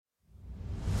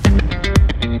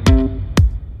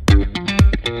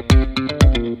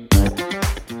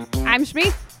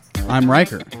I'm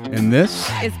Riker, and this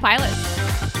is Pilot.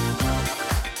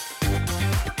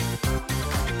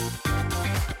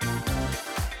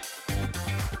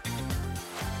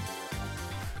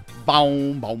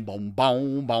 Boom, boom, boom,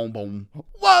 boom, boom, boom.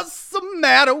 What's the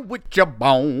matter with your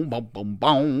boom, boom, boom,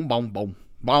 boom, boom, boom,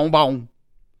 boom, boom?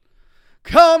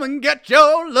 Come and get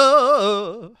your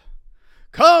love.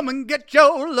 Come and get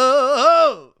your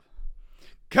love.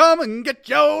 Come and get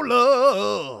your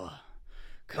love.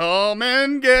 Come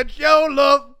and get your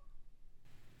love.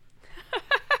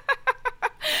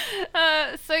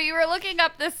 So you were looking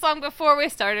up this song before we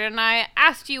started, and I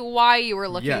asked you why you were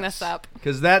looking this up.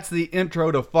 Because that's the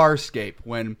intro to Farscape,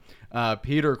 when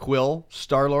Peter Quill,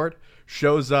 Star-Lord,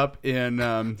 shows up in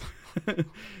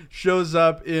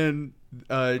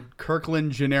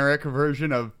Kirkland generic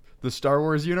version of the Star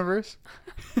Wars universe,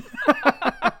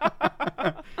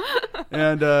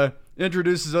 and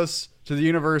introduces us to the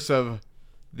universe of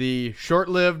the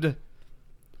short-lived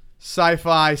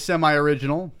sci-fi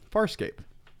semi-original Farscape.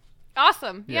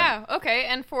 Awesome. Yeah. Okay.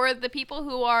 And for the people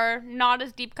who are not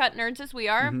as deep-cut nerds as we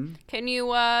are, can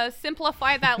you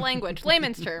simplify that language,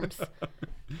 layman's terms?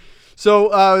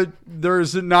 So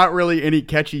there's not really any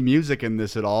catchy music in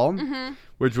this at all,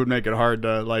 which would make it hard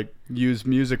to use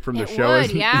music from the show as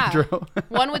an intro.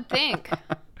 One would think.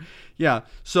 Yeah.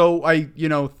 So I,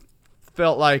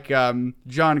 felt like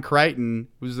John Crichton,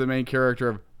 who's the main character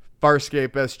of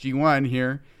Farscape SG-1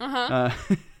 here,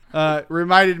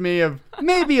 reminded me of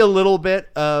maybe a little bit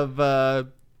of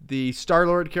the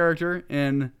Star-Lord character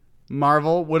in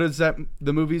Marvel. What is that?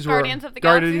 The movies Guardians of the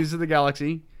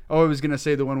Galaxy. Oh, I was going to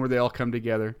say the one where they all come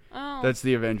together. Oh. That's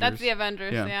the Avengers. That's the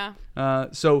Avengers, yeah.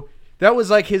 So that was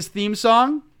like his theme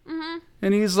song. Mm-hmm.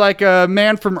 And he's like a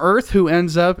man from Earth who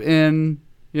ends up in,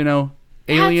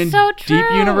 alien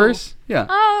deep universe. Yeah.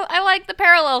 Oh, I like the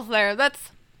parallels there.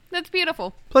 That's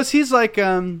beautiful. Plus, he's like,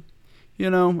 our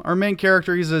main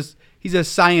character, he's a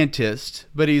scientist,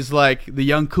 but he's like the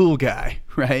young cool guy,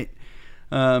 right?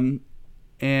 Has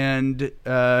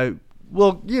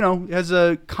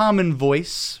a common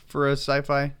voice for a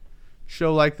sci-fi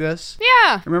show like this.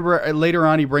 Yeah. Remember, later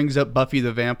on, he brings up Buffy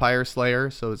the Vampire Slayer,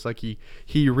 so it's like he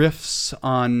riffs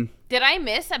on. Did I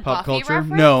miss a pop Buffy culture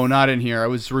reference? No, not in here. I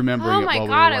was remembering it while we were watching.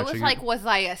 Oh my god, I was like, was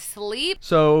I asleep?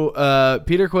 So,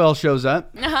 Peter Quill shows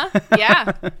up.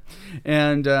 Yeah.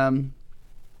 And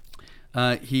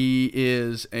he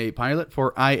is a pilot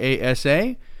for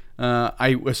IASA.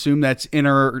 I assume that's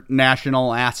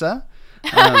International NASA.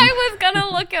 I was going to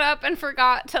look it up and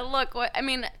forgot to look.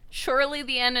 Surely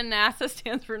the N in NASA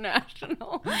stands for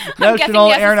National.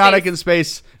 National Aeronautic and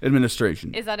Space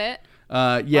Administration. Is that it?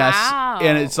 Yes. Wow.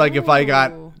 And it's like if I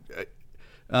got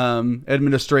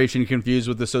administration confused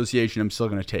with association, I'm still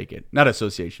going to take it. Not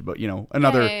association, but,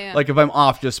 another. Yeah. Like if I'm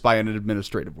off just by an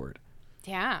administrative word.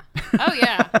 Yeah. Oh,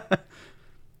 yeah.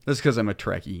 That's because I'm a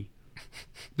Trekkie.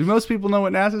 Do most people know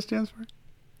what NASA stands for?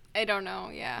 I don't know,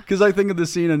 yeah. Because I think of the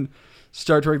scene in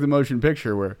Star Trek the Motion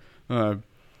Picture where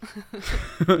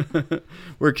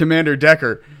where Commander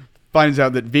Decker finds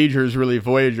out that V'ger is really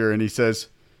Voyager, and he says,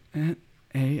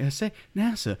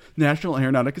 NASA, National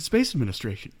Aeronautic and Space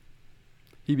Administration.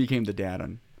 He became the dad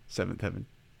on Seventh Heaven.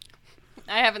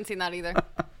 I haven't seen that either.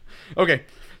 Okay,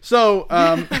 so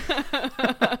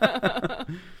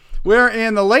we're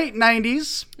in the late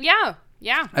 90s. Yeah.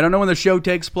 I don't know when the show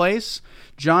takes place.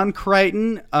 John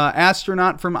Crichton,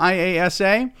 astronaut from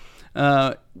IASA,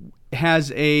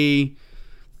 has a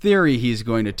theory he's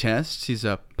going to test. He's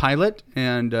a pilot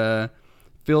and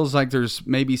feels like there's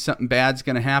maybe something bad's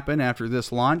going to happen after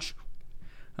this launch.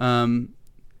 Before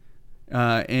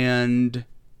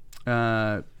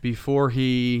do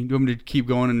you want me to keep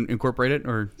going and incorporate it?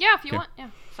 Or yeah, if you want. Yeah,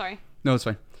 sorry. No, it's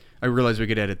fine. I realize we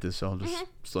could edit this, so I'll just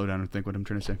slow down and think what I'm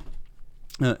trying to say.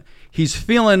 He's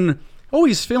feeling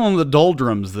the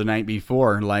doldrums the night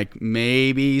before. Like,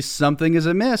 maybe something is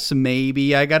amiss.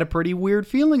 Maybe I got a pretty weird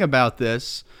feeling about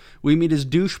this. We meet his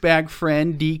douchebag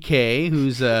friend, DK,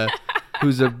 who's a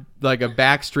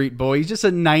Backstreet Boy. He's just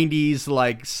a 90s,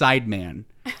 sideman.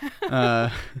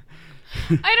 I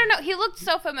don't know. He looked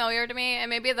so familiar to me,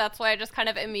 and maybe that's why I just kind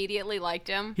of immediately liked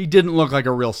him. He didn't look like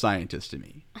a real scientist to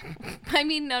me.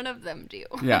 None of them do.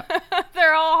 Yeah.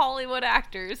 They're all Hollywood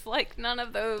actors. None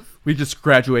of those. We just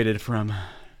graduated from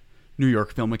New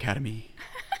York Film Academy.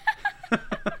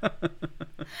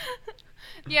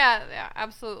 Yeah,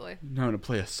 absolutely. Now I'm going to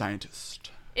play a scientist.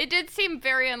 It did seem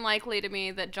very unlikely to me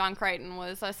that John Crichton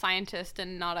was a scientist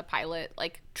and not a pilot.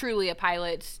 Truly a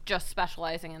pilot, just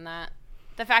specializing in that.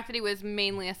 The fact that he was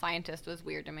mainly a scientist was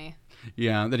weird to me.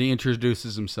 Yeah, that he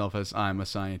introduces himself as, I'm a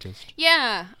scientist.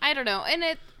 Yeah, I don't know.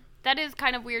 And That is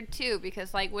kind of weird, too,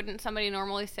 because, like, wouldn't somebody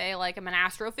normally say, like, I'm an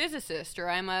astrophysicist, or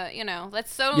I'm a,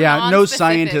 that's so Yeah, no nonspecific.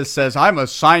 scientist says, I'm a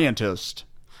scientist.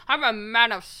 I'm a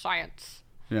man of science.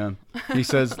 Yeah. He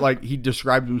says, like, he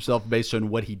described himself based on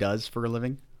what he does for a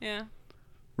living. Yeah.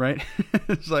 Right?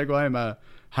 It's like, well, I'm a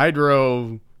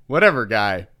hydro whatever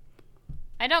guy.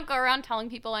 I don't go around telling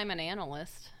people I'm an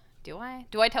analyst. Do I?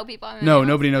 Do I tell people I'm an No, analyst?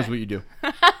 nobody knows what you do.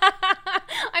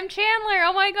 I'm Chandler.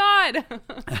 Oh, my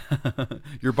God.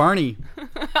 You're Barney.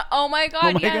 Oh, my God.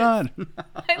 Oh, my yes. God.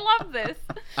 I love this.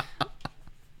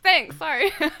 Thanks.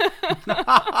 Sorry.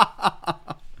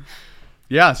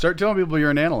 Yeah, start telling people you're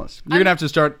an analyst. You're going to have to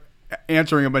start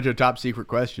answering a bunch of top secret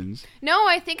questions. No,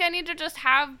 I think I need to just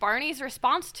have Barney's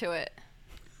response to it.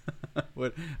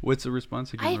 What's the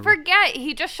response again? I forget.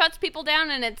 He just shuts people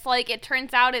down, and it's like it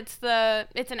turns out it's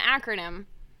an acronym.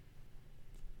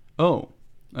 Oh,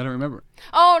 I don't remember.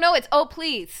 Oh no, it's oh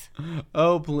please.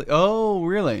 Oh,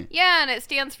 really? Yeah, and it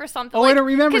stands for something. Oh, I don't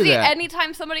remember that.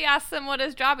 Anytime somebody asks him what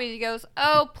his job is, he goes,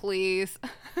 "Oh please."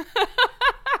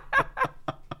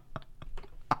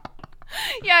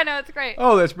 Yeah, no, it's great.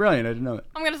 Oh, that's brilliant. I didn't know that.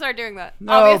 I'm going to start doing that.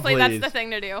 No, Obviously, please. that's the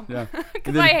thing to do. Yeah.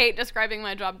 Because I hate describing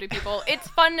my job to people. It's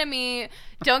fun to me.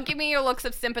 Don't give me your looks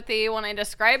of sympathy when I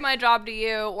describe my job to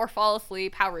you or fall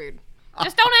asleep. How rude.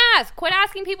 Just don't ask. Quit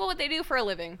asking people what they do for a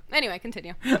living. Anyway,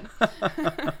 continue.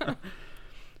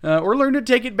 Or learn to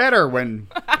take it better when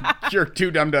you're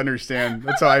too dumb to understand.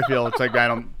 That's how I feel. It's like I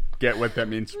don't get what that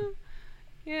means.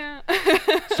 Yeah.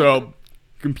 So,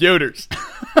 computers.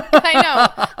 I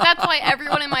know. That's why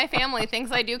everyone in my family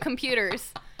thinks I do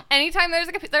computers. Anytime there's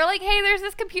a computer, they're like, hey, there's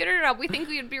this computer job we think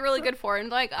we'd be really good for. And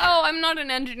like, oh, I'm not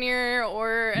an engineer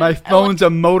or... My phone's a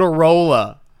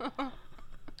Motorola.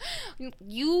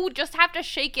 You just have to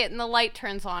shake it and the light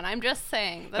turns on. I'm just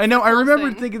saying. That's I know. the I cool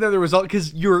remember thing. thinking that there was all...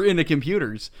 Because you were into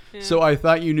computers. Yeah. So I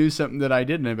thought you knew something that I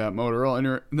didn't about Motorola.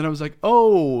 And then I was like,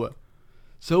 oh...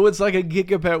 So it's like a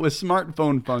gigabit with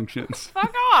smartphone functions.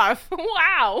 Fuck off.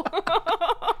 Wow.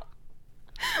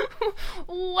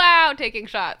 Wow, taking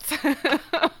shots.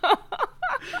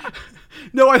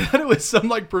 No, I thought it was some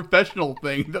like professional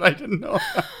thing that I didn't know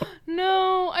about.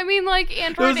 No, I mean like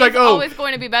Android like, is always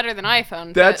going to be better than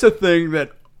iPhone. That's a thing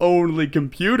that only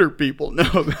computer people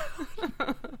know.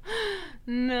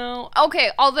 No.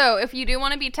 Okay, although if you do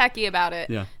want to be techie about it,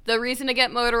 yeah. The reason to get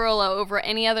Motorola over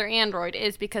any other Android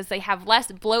is because they have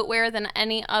less bloatware than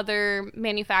any other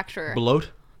manufacturer.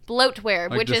 Bloatware,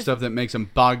 like which the is stuff that makes them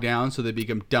bog down so they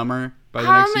become dumber by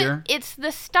the next year? It's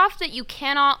the stuff that you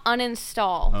cannot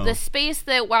uninstall. Oh. The space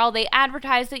that, while they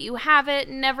advertise that you have it,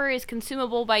 never is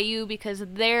consumable by you because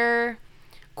their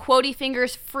quotey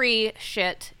fingers free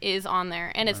shit is on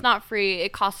there. And it's not free.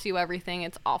 It costs you everything.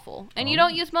 It's awful. And you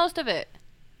don't use most of it.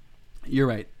 You're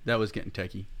right. That was getting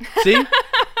techie. See? I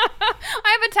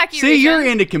have a techie See, region. you're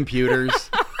into computers.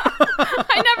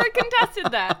 I never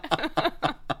contested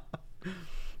that.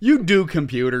 You do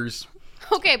computers.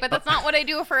 Okay, but that's not what I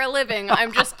do for a living.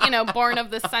 I'm just, born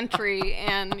of the century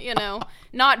and,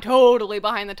 not totally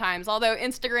behind the times. Although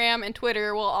Instagram and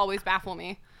Twitter will always baffle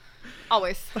me.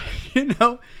 Always.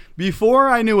 Before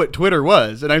I knew what Twitter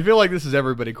was, and I feel like this is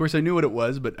everybody. Of course, I knew what it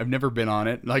was, but I've never been on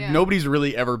it. Like, nobody's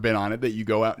really ever been on it that you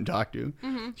go out and talk to.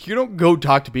 Mm-hmm. You don't go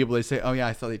talk to people. They say, oh, yeah,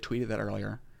 I saw they tweeted that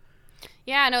earlier.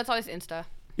 Yeah, no, it's always Insta.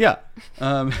 Yeah.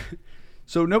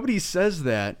 So nobody says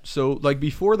that. So, like,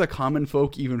 before the common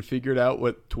folk even figured out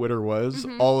what Twitter was,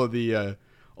 mm-hmm. all the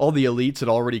elites had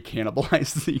already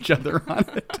cannibalized each other on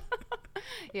it.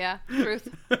 Yeah,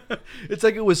 truth. It's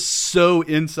like it was so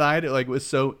inside, it was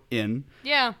so in.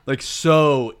 Yeah. Like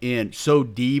so in, so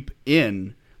deep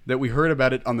in that we heard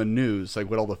about it on the news, like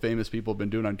what all the famous people have been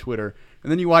doing on Twitter. And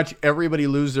then you watch everybody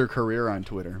lose their career on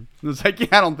Twitter. And it's like, yeah,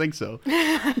 I don't think so.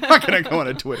 I'm not going to go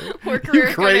on Twitter. Our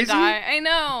career's going to die. I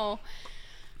know.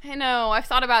 I've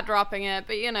thought about dropping it,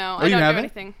 but I don't do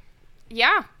anything.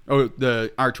 Yeah. Oh,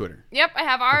 our Twitter. Yep, I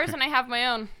have ours and I have my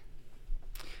own.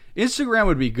 Instagram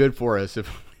would be good for us if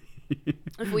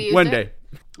we used one it? day.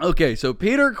 Okay, so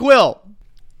Peter Quill.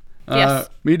 Yes.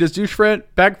 Meet his douche friend,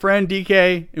 back friend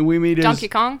DK, and we meet his Donkey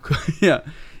Kong. Yeah,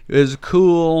 his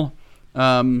cool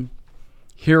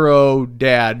hero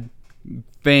dad,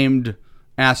 famed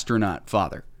astronaut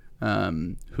father,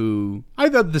 who I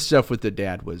thought the stuff with the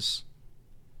dad was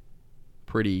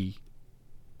pretty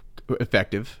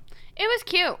effective. It was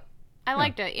cute. I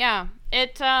liked it. Yeah.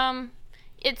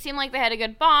 It seemed like they had a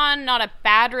good bond, not a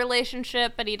bad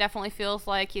relationship, but he definitely feels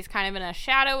like he's kind of in a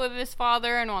shadow of his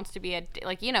father and wants to be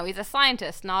he's a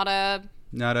scientist, not a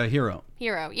hero.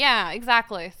 Yeah,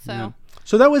 exactly. So. Yeah.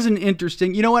 So that was an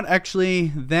interesting, you know what,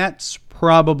 actually, that's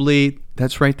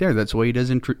right there. That's why he does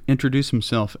introduce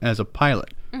himself as a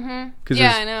pilot. Mm-hmm.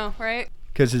 Yeah, I know, right?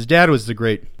 Because his dad was the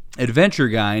great adventure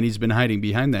guy, and he's been hiding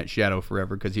behind that shadow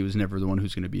forever because he was never the one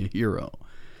who's going to be a hero.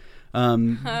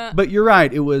 But you're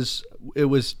right. It was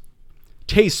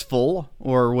tasteful,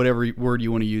 or whatever word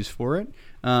you want to use for it.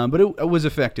 But it was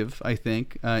effective, I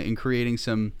think, in creating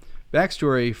some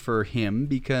backstory for him,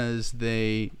 because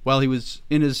while he was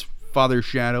in his father's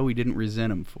shadow, he didn't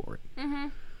resent him for it.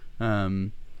 Mm-hmm.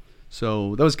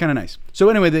 So that was kind of nice. So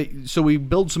anyway, so we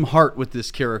build some heart with this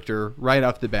character right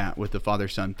off the bat with the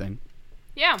father-son thing.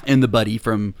 Yeah. And the buddy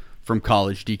from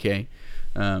college, DK.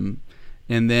 And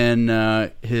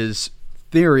then his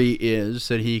theory is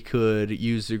that he could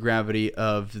use the gravity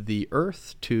of the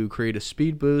Earth to create a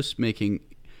speed boost, making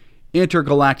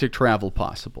intergalactic travel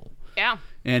possible. Yeah.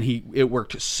 And it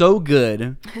worked so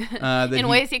good that in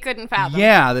ways he couldn't fathom.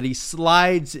 Yeah, that he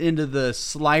slides into the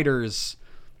Sliders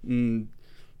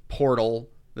portal.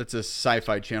 That's a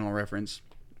Sci-Fi Channel reference.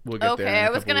 We'll get there. Okay,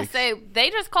 I was gonna say they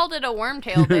just called it a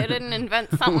wormtail. They didn't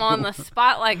invent something on the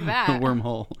spot like that. A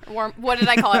wormhole. What did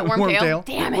I call it? Wormtail.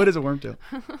 Damn it! What is a wormtail?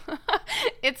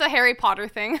 It's a Harry Potter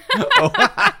thing.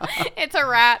 It's a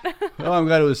rat. Oh, I'm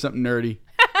glad it was something nerdy.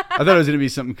 I thought it was gonna be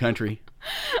something country.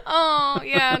 Oh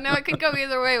yeah, no, it could go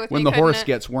either way with when me. The horse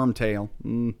gets wormtail.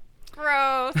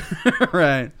 Gross.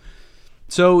 Right.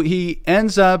 So he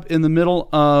ends up in the middle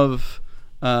of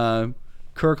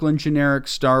Kirkland generic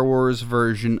Star Wars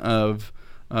version of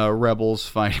rebels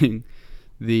fighting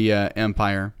the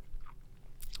Empire,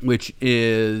 which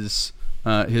is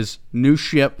his new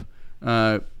ship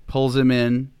pulls him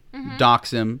in, docks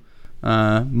him.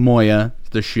 Moya,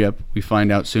 the ship, we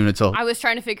find out soon. I was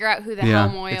trying to figure out who the hell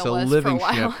Moya it's a was living for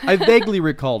a while. ship. I vaguely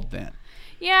recalled that.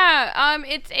 Yeah,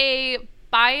 it's a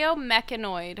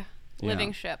biomechanoid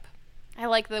living ship. I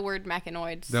like the word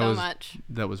mechanoid so much.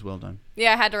 That was well done.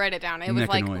 Yeah, I had to write it down. It was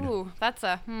like, Mechanoid. ooh, that's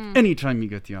a... Anytime you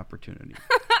get the opportunity.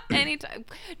 Anytime.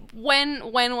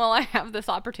 When will I have this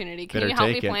opportunity? Can you help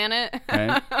me plan it?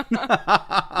 Right?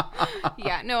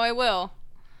 Yeah, no, I will.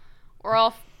 Or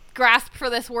I'll grasp for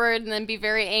this word and then be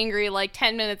very angry like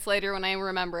 10 minutes later when I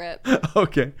remember it.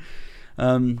 Okay.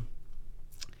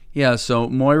 Yeah, so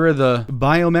Moira, the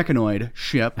biomechanoid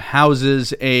ship,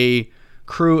 houses a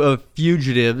crew of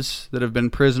fugitives that have been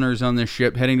prisoners on this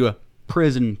ship heading to a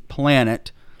prison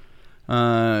planet.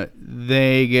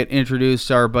 They get introduced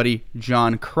to our buddy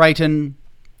John Crichton,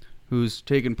 who's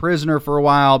taken prisoner for a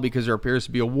while because there appears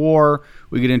to be a war.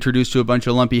 We get introduced to a bunch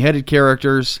of lumpy-headed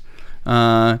characters.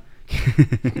 Not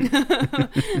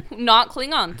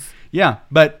Klingons. Yeah,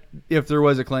 but if there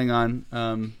was a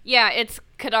Klingon... yeah, it's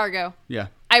Kadargo. Yeah.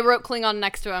 I wrote Klingon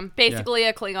next to him. Basically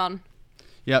a Klingon.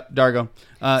 Yep, Dargo.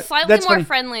 Slightly more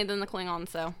friendly than the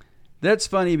Klingons, though. That's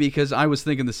funny because I was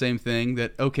thinking the same thing.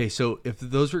 That, okay, so if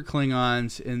those were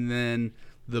Klingons and then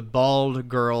the bald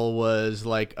girl was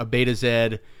like a Beta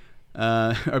Z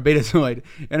or Betazoid,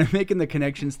 and I'm making the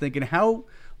connections thinking how,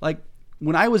 like,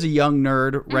 when I was a young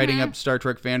nerd writing up Star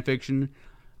Trek fan fiction,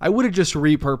 I would have just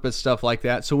repurposed stuff like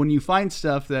that. So when you find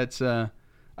stuff that's...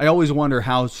 I always wonder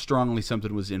how strongly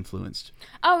something was influenced.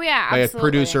 Oh yeah, by absolutely. a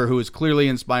producer who was clearly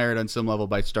inspired on some level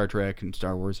by Star Trek and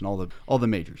Star Wars and all the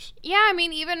majors. Yeah, I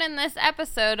mean, even in this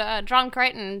episode, John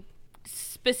Crichton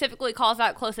specifically calls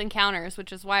out Close Encounters,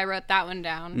 which is why I wrote that one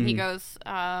down. He goes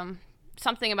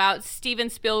something about Steven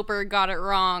Spielberg got it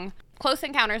wrong. Close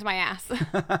Encounters, my ass.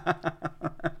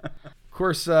 Of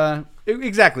course,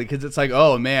 exactly, because it's like,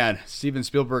 oh man, Steven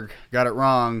Spielberg got it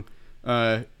wrong.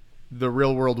 The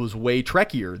real world was way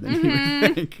Trekkier than you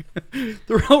would think.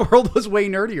 The real world was way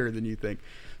nerdier than you think.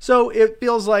 So it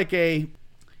feels like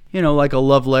like a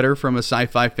love letter from a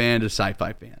sci-fi fan to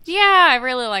sci-fi fans. Yeah, I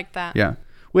really like that. Yeah,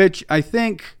 which I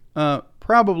think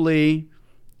probably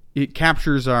it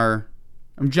captures our...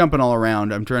 I'm jumping all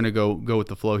around. I'm trying to go with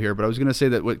the flow here, but I was going to say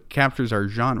that what captures our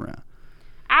genre.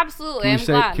 Absolutely, I'm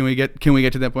glad. Can we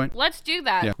get to that point? Let's do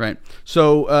that. Yeah, right.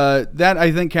 So that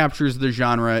I think captures the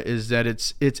genre, is that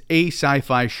it's a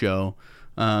sci-fi show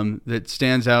that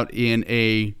stands out in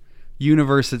a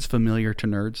universe that's familiar to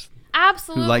nerds.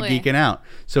 Absolutely. Who like geeking out.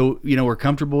 So, we're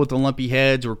comfortable with the lumpy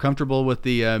heads. We're comfortable with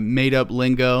the made-up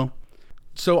lingo.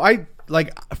 So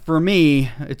for me,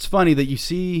 it's funny that you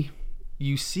see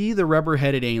the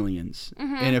rubber-headed aliens,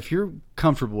 and if you're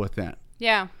comfortable with that.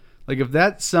 Yeah. Like, if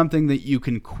that's something that you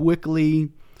can quickly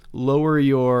lower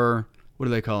your, what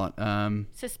do they call it?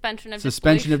 Suspension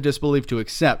of disbelief to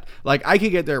accept. Like, I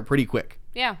could get there pretty quick.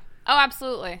 Yeah. Oh,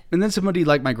 absolutely. And then somebody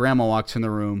like my grandma walks in the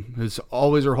room, who's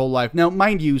always her whole life. Now,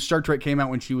 mind you, Star Trek came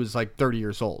out when she was like 30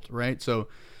 years old, right? So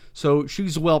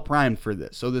she's well primed for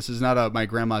this. So this is not a my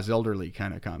grandma's elderly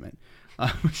kind of comment.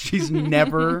 She's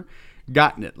never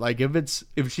gotten it. Like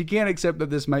if she can't accept that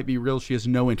this might be real, she has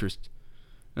no interest.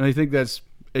 And I think that's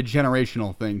a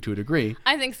generational thing to a degree.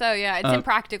 I think so, yeah. It's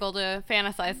impractical to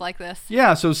fantasize like this.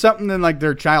 Yeah, so something in like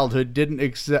their childhood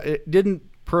didn't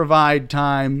provide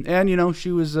time, and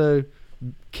she was a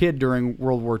kid during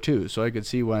World War II, so I could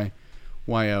see why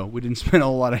we didn't spend a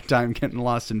whole lot of time getting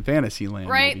lost in fantasy land.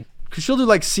 Right. Because she'll do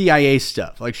like CIA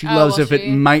stuff. Like she loves if it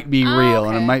might be real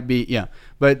and it might be, yeah.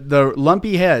 But the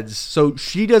lumpy heads, so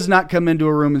she does not come into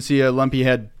a room and see a lumpy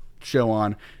head show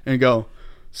on and go,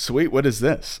 sweet, what is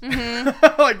this?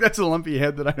 Mm-hmm. Like, that's a lumpy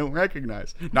head that I don't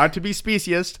recognize. Not to be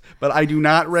speciest, but I do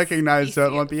not recognize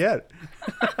that lumpy head.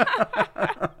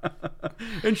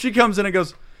 And she comes in and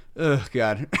goes, oh,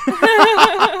 God.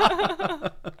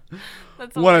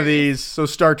 That's one of these. So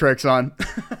Star Trek's on.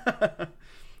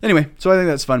 Anyway, so I think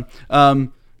that's fun.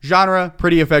 Genre,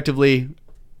 pretty effectively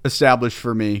established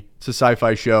for me. It's a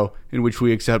sci-fi show in which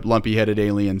we accept lumpy-headed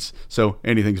aliens, so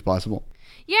anything's possible.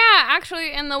 Yeah,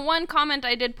 actually, and the one comment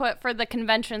I did put for the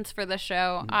conventions for the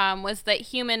show was that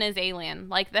human is alien.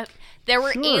 Like that, there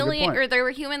were there were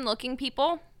human-looking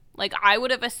people. Like I would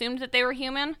have assumed that they were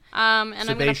human. And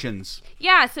Sebaceans.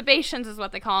 Sebaceans is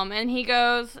what they call them. And he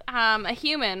goes, a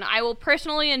human. I will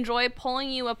personally enjoy pulling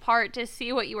you apart to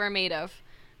see what you are made of.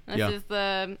 This is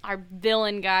our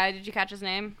villain guy. Did you catch his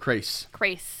name? Crace.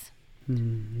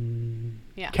 Mm-hmm.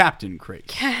 Yeah. Captain Crace.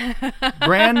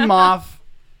 Grand Moff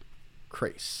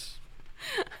Crace.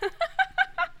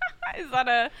 Is that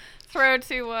a throw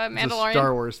to Mandalorian? It's a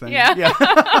Star Wars thing. Yeah.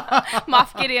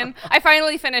 Moff Gideon. I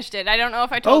finally finished it. I don't know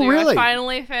if I told you. Really? I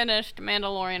finally finished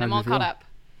Mandalorian. I'm all caught up.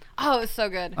 Oh, it was so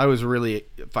good. I was really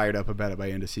fired up about it by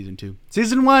the end of season 2.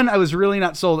 Season 1, I was really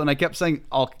not sold, and I kept saying,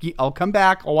 I'll come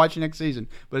back, I'll watch next season.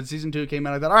 But season 2 came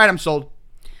out, I thought, all right, I'm sold.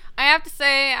 I have to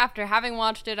say, after having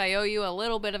watched it, I owe you a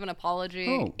little bit of an apology.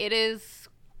 Oh. It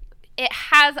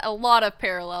has a lot of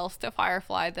parallels to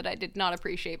Firefly that I did not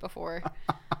appreciate before.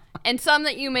 And some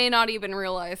that you may not even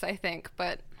realize, I think,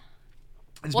 but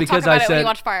we'll talk about it when you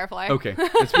watch Firefly. Okay.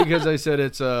 It's because I said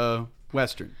it's a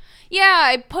Western. Yeah,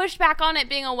 I pushed back on it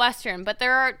being a Western, but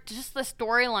there are just the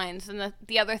storylines and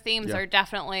the other themes are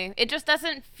definitely... It just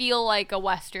doesn't feel like a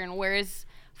Western, whereas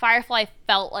Firefly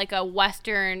felt like a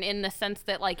Western in the sense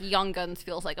that, like, Young Guns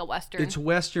feels like a Western. It's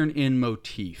Western in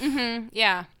motif. Mm-hmm,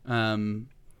 yeah. And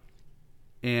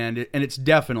it's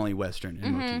definitely Western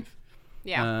in motif.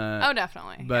 Yeah.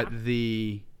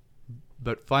 Definitely.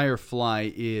 But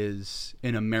Firefly is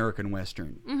an American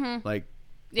Western. Mm-hmm. Like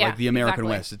the American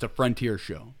West. It's a frontier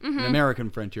show. Mm-hmm. An American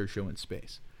frontier show in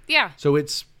space. Yeah. So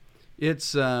it's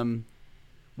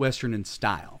Western in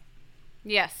style.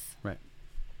 Yes. Right.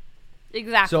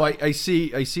 Exactly. So I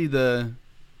see the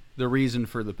reason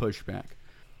for the pushback.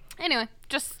 Anyway,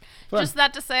 just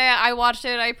that to say, I watched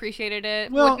it. I appreciated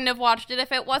it. Well, wouldn't have watched it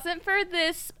if it wasn't for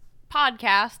this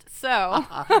podcast. So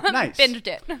nice. Binged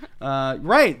it.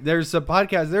 Right. There's a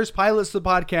podcast. There's Pilots the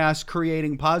Podcast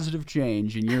creating positive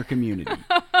change in your community.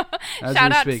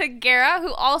 Shout out to Gara,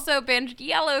 who also binged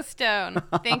Yellowstone.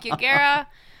 Thank you, Gara.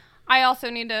 I also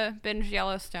need to binge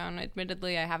Yellowstone.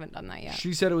 Admittedly, I haven't done that yet.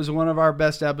 She said it was one of our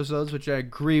best episodes, which I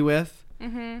agree with.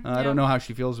 Mm-hmm. I don't know how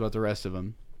she feels about the rest of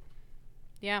them.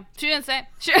 Yeah, she didn't say.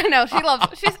 She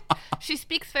loves. She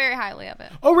speaks very highly of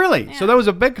it. Oh, really? Yeah. So that was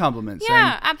a big compliment.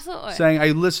 Yeah, absolutely. Saying I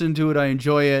listen to it, I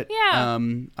enjoy it. Yeah.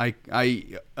 I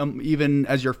even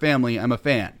as your family, I'm a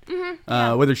fan.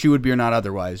 Mm-hmm. Whether she would be or not,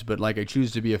 otherwise, but like I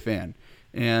choose to be a fan,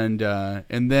 and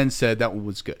then said that one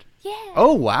was good. Yeah.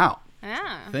 Oh wow.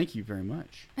 Yeah. Thank you very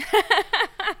much.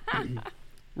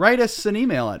 Write us an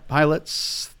email at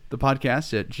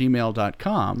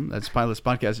pilotspodcast@gmail.com. That's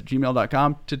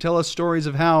pilotspodcast@gmail.com to tell us stories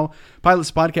of how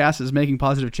Pilots Podcast is making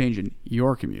positive change in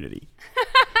your community.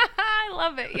 I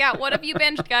love it. Yeah, what have you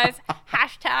binged, guys?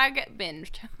 Hashtag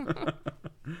binged.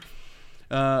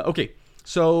 Okay,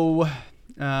 so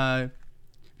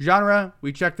genre,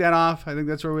 we checked that off. I think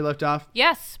that's where we left off.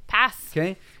 Yes, pass.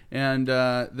 Okay, and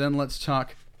then let's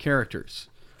talk characters.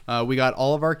 We got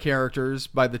all of our characters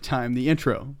by the time the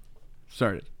intro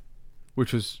started,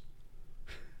 which was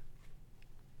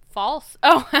false.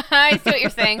 Oh, I see what you're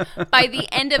saying. By the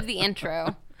end of the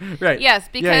intro. Right. Yes,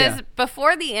 because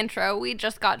before the intro, we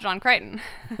just got John Crichton.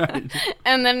 Right.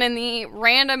 And then in the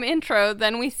random intro,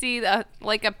 then we see a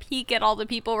peek at all the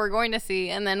people we're going to see,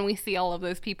 and then we see all of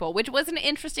those people, which was an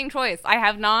interesting choice. I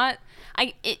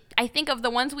think of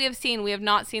the ones we have seen, we have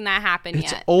not seen that happen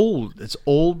yet. It's old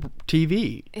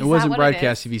TV. It wasn't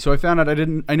broadcast TV. So I found out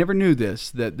I never knew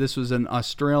that this was an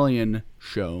Australian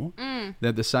show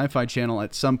that the Sci-Fi Channel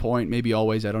at some point, maybe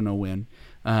always, I don't know when,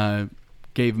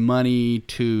 gave money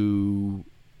to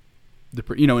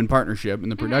in partnership in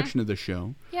the production of the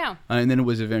show. Yeah. And then it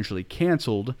was eventually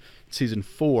canceled, season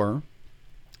 4,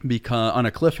 because on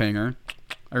a cliffhanger.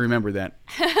 I remember that.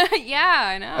 Yeah,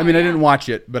 I know. I mean, I didn't watch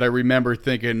it, but I remember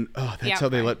thinking, "Oh, that's how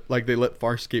they right. let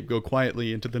Farscape go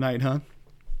quietly into the night, huh?"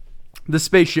 The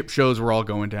spaceship shows were all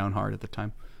going down hard at the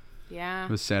time. Yeah.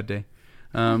 It was a sad day.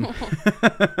 The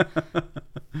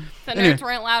nerds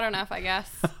weren't loud enough, I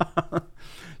guess.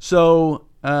 So,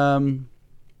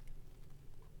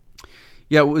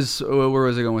 yeah, it was. Where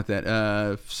was I going with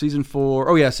that? Season 4.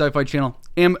 Oh yeah, Sci-Fi Channel.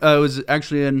 It was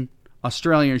actually an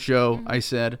Australian show. I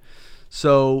said.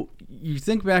 So you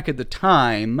think back at the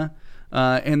time,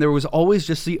 and there was always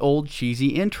just the old cheesy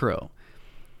intro.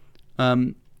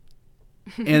 And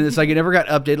it's like it never got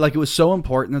updated. Like it was so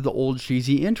important that the old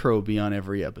cheesy intro be on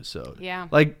every episode. Yeah.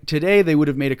 Like today they would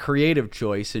have made a creative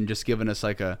choice and just given us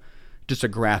like just a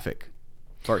graphic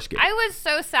Farscape. I was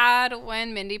so sad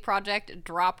when Mindy Project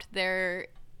dropped their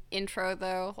intro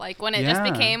though. Like when it just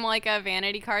became like a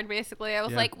vanity card basically. I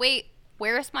was like, wait,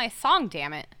 where's my song,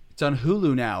 damn it? It's on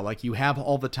Hulu now. Like you have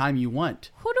all the time you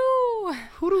want. Hoodoo.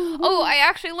 Oh, I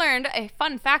actually learned a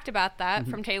fun fact about that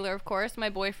from Taylor, of course, my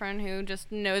boyfriend who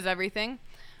just knows everything.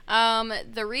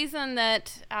 The reason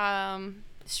that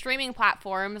streaming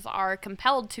platforms are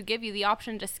compelled to give you the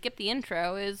option to skip the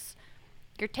intro is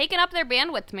you're taking up their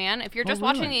bandwidth, man. If you're just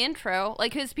watching the intro,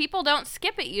 like, because people don't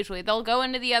skip it usually. They'll go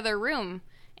into the other room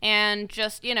and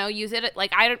just, use it.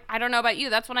 Like, I don't know about you.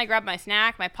 That's when I grab my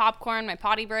snack, my popcorn, my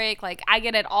potty break. Like, I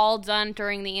get it all done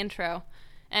during the intro.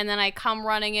 And then I come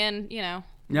running in, No,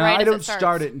 right I as don't starts.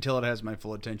 start it until it has my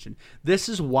full attention. This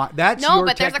is why. That's No, your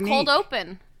but technique. there's a cold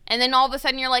open. And then all of a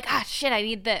sudden you're like, shit, I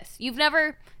need this. You've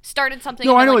never started something.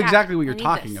 No, and I been know like, exactly what I you're need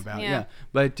talking this. about. Yeah.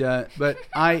 But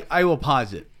I will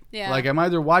pause it. Yeah. Like I'm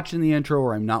either watching the intro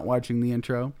or I'm not watching the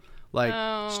intro. Like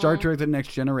Star Oh. Trek: The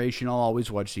Next Generation, I'll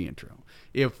always watch the intro.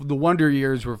 If the Wonder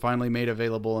Years were finally made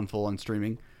available and full on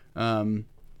streaming,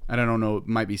 I don't know, it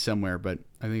might be somewhere, but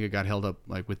I think it got held up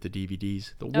like with the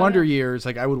DVDs. The Wonder Years,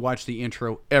 like I would watch the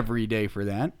intro every day for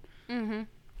that. Mm-hmm.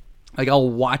 Like I'll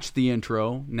watch the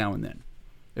intro now and then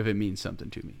if it means something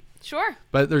to me. Sure.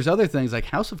 But there's other things like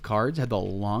House of Cards had the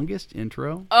longest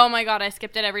intro. Oh my god, I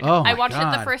skipped it every time. Oh my I watched it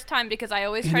God. the first time because I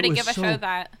always And try it to was give a so show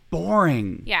that.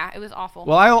 Boring. Yeah, it was awful.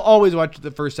 Well, I'll always watch it the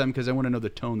first time because I want to know the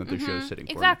tone that the show's sitting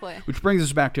for. exactly. Me. Which brings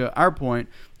us back to our point,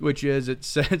 which is it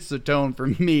sets the tone for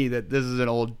me that this is an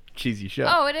old cheesy show.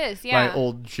 Oh, it is, yeah. By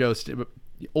old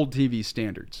TV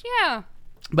standards. Yeah.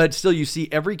 But still, you see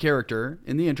every character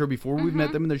in the intro before we've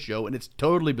met them in the show, and it's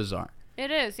totally bizarre.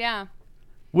 It is, yeah.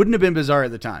 Wouldn't have been bizarre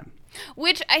at the time.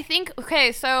 Which I think,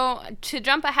 okay, so to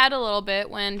jump ahead a little bit,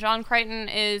 when John Crichton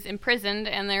is imprisoned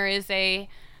and there is a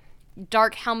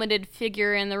dark helmeted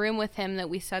figure in the room with him that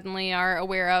we suddenly are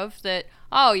aware of, that,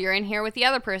 oh, you're in here with the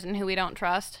other person who we don't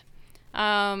trust.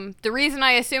 The reason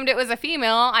I assumed it was a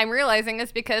female, I'm realizing,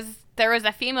 is because there was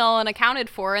a female unaccounted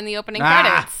for in the opening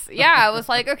credits. Yeah, I was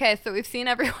like, okay, so we've seen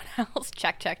everyone else.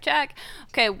 Check, check, check.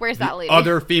 Okay, where's that lady?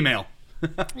 Other female.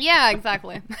 Yeah,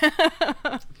 exactly.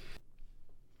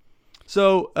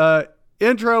 So,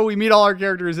 intro, we meet all our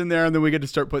characters in there, and then we get to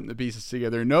start putting the pieces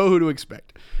together. Know who to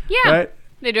expect. Yeah. Right?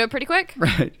 They do it pretty quick.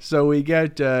 Right. So we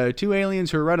get 2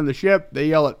 aliens who are running the ship. They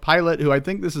yell at Pilot, who I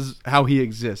think this is how he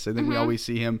exists. I think we always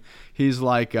see him. He's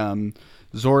like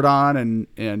Zordon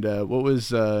and what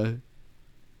was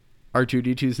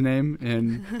R2-D2's name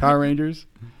in Power Rangers?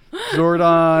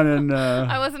 Zordon and...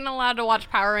 I wasn't allowed to watch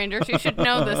Power Rangers. You should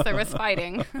know this. There was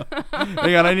fighting.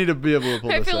 Hang on, I need to be able to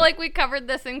pull I this feel up. like we covered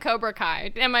this in Cobra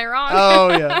Kai. Am I wrong?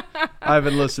 Oh, yeah. I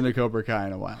haven't listened to Cobra Kai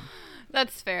in a while.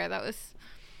 That's fair. That was...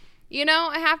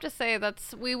 I have to say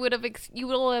you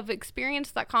will have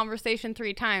experienced that conversation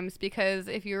 3 times because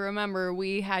if you remember,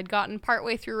 we had gotten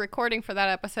partway through recording for that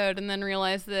episode and then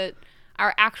realized that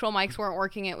our actual mics weren't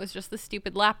working. It was just the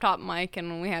stupid laptop mic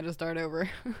and we had to start over.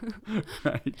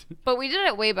 Right. But we did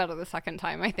it way better the second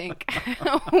time, I think.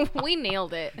 We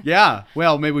nailed it. Yeah.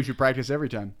 Well, maybe we should practice every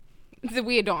time.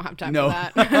 We don't have time No.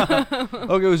 for that.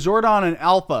 Okay, Zordon and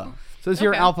Alpha. It says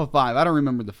here Okay. Alpha 5. I don't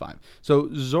remember the 5. So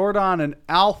Zordon and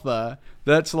Alpha,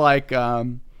 that's like,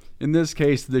 in this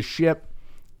case, the ship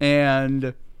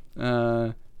and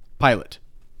Pilot.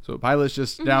 So Pilot's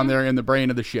just down there in the brain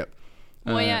of the ship.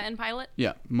 Moya and Pilot?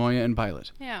 Yeah, Moya and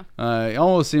Pilot. Yeah. It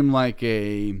almost seemed like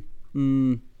a...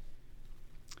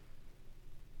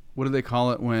 what do they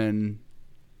call it when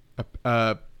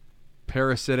a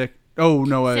parasitic... Oh,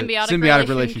 no, a symbiotic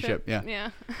relationship. Yeah. Yeah.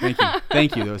 Thank you.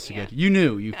 Thank you. That was good. You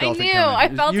knew. You felt knew. it coming. I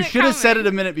felt you it should have said it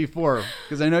coming. a minute before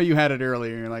because I know you had it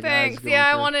earlier. And you're like, Thanks. "Ah, Yeah,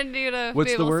 I wanted you to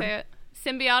What's be the able word? to say it.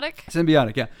 Symbiotic?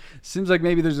 Symbiotic, yeah. Seems like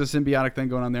maybe there's a symbiotic thing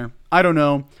going on there. I don't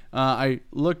know. I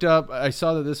looked up. I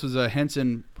saw that this was a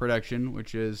Henson production,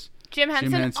 which is Jim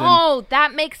Henson? Oh,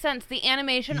 that makes sense. The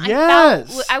animation.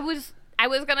 Yes. I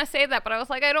was gonna say that, but I was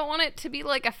like, I don't want it to be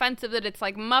like offensive that it's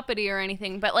like Muppety or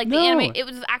anything. But like it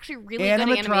was actually really good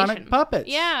animation. Puppets.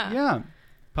 Yeah. Yeah.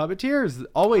 Puppeteers.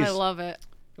 Always. I love it.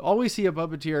 Always see a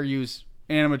puppeteer use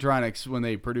animatronics when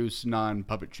they produce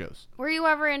non-puppet shows. Were you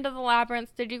ever into The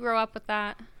Labyrinth? Did you grow up with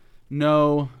that?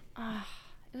 No.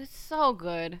 It was so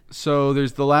good. So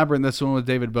there's The Labyrinth. That's the one with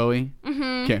David Bowie.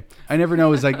 Mm-hmm. Okay. I never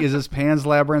know. Is this Pan's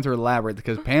Labyrinth or Labyrinth?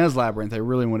 Because Pan's Labyrinth I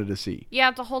really wanted to see. Yeah,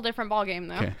 it's a whole different ballgame,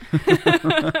 though.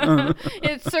 Okay.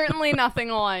 It's certainly nothing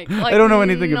alike. I don't know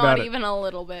anything about it. Not even a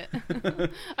little bit.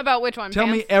 About which one? Tell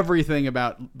Pans? me everything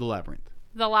about The Labyrinth.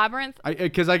 The Labyrinth?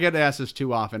 Because I get asked this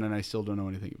too often, and I still don't know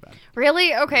anything about it.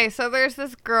 Really? Okay, so there's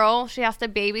this girl. She has to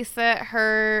babysit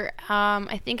her,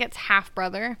 I think it's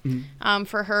half-brother,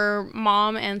 for her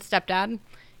mom and stepdad.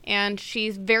 And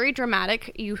she's very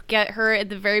dramatic. You get her at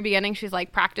the very beginning. She's,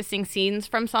 like, practicing scenes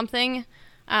from something.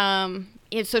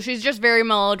 So she's just very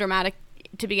melodramatic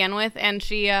to begin with. And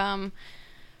she...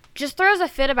 just throws a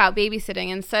fit about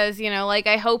babysitting and says, like,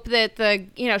 I hope that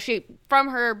she, from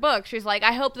her book, she's like,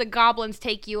 I hope the goblins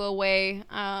take you away,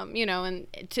 and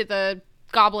to the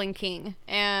Goblin King.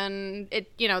 And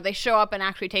they show up and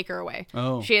actually take her away.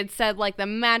 Oh. She had said, like, the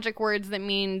magic words that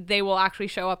mean they will actually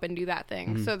show up and do that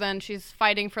thing. So then she's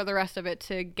fighting for the rest of it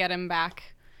to get him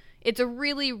back. It's a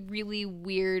really, really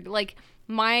weird, like,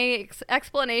 my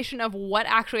explanation of what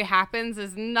actually happens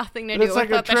is nothing to do with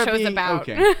what the show's about.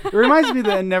 Okay. It reminds me of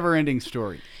the Never-Ending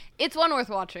Story. It's one worth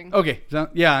watching. Okay. So,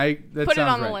 yeah, that Put it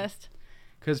sounds on right. the list.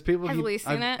 Because people Has Lee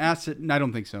seen it? asked it. I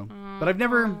don't think so. But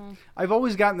I've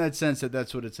always gotten that sense that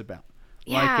that's what it's about.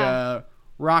 Yeah. Like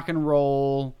rock and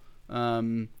roll,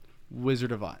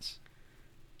 Wizard of Oz.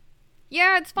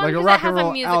 Yeah, it's fun like a because rock it has and roll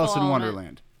a musical Alice in element.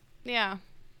 Wonderland. Yeah.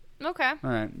 Okay. All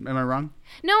right. Am I wrong?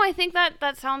 No, I think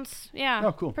that sounds,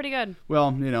 Oh, cool. pretty good.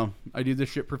 Well, I do this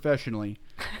shit professionally.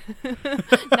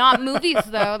 Not movies,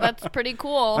 though. That's pretty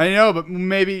cool. I know, but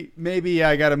maybe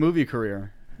I got a movie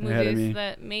career ahead of me. Movies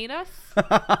that made us?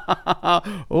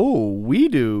 Oh, we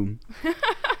do.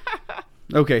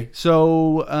 Okay,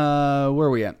 so where are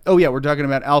we at? Oh, yeah, we're talking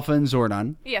about Alpha and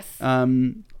Zordon. Yes.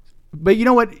 But you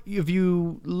know what? If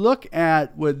you look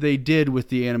at what they did with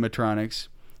the animatronics,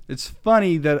 it's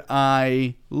funny that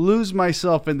I lose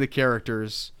myself in the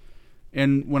characters.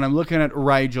 And when I'm looking at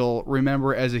Rigel,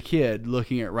 remember as a kid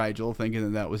looking at Rigel,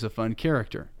 thinking that was a fun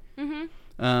character.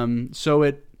 Mm-hmm.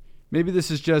 So maybe this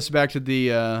is just back to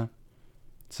the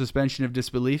suspension of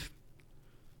disbelief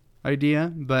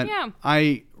idea, but yeah.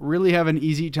 I really have an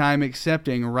easy time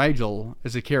accepting Rigel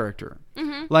as a character.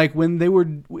 Mm-hmm. Like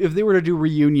if they were to do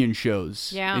reunion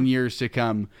shows in years to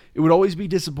come, it would always be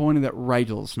disappointing that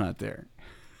Rigel's not there.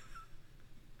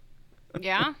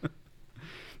 Yeah.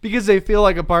 Because they feel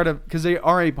like because they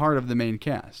are a part of the main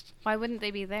cast. Why wouldn't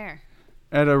they be there?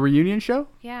 At a reunion show?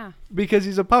 Yeah. Because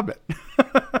he's a puppet.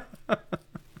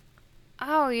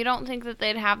 Oh, you don't think that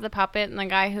they'd have the puppet and the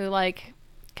guy who, like,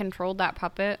 controlled that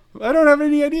puppet? I don't have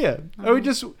any idea.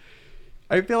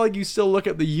 I feel like you still look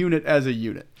at the unit as a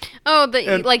unit. Oh,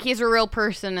 like he's a real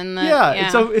person and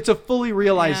it's a fully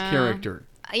realized character.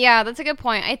 Yeah, that's a good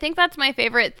point. I think that's my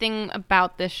favorite thing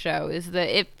about this show is that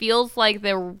it feels like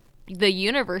the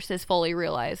universe is fully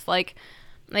realized. Like,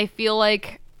 they feel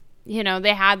like,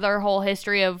 they had their whole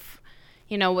history of,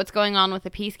 what's going on with the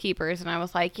Peacekeepers. And I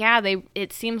was like, yeah,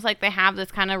 it seems like they have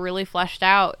this kind of really fleshed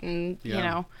out. And,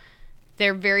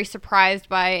 they're very surprised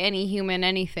by any human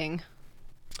anything.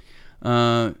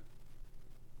 Yeah,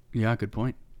 good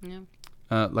point. Yeah.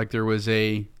 Like there was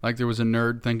a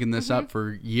nerd thinking this up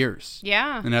for years.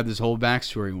 Yeah. And had this whole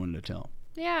backstory he wanted to tell.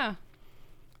 Yeah.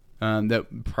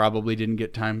 That probably didn't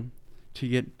get time to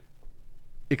get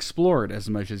explored as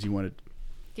much as you wanted.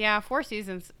 Yeah, 4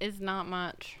 seasons is not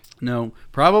much. No,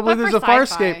 probably but there's a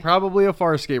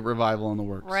Farscape revival in the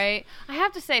works. Right. I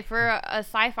have to say, for a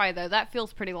sci-fi though, that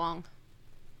feels pretty long.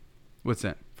 What's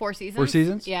that? 4 seasons. 4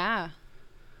 seasons? Yeah.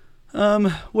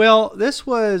 Well, this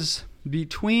was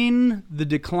between the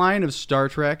decline of Star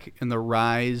Trek and the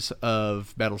rise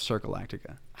of Battlestar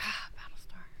Galactica.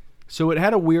 Battlestar. So it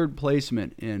had a weird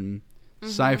placement in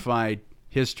sci-fi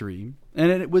history,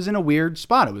 and it was in a weird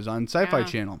spot. It was on Sci-Fi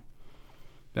Channel.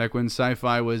 Back when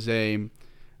Sci-Fi was they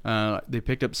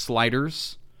picked up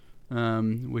Sliders,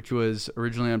 which was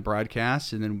originally on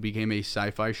broadcast and then became a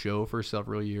sci-fi show for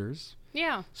several years.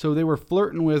 Yeah. So they were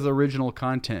flirting with original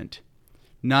content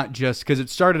not just because it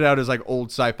started out as like old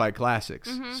sci-fi classics.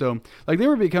 So like they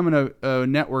were becoming a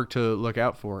network to look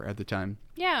out for at the time.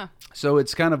 Yeah. So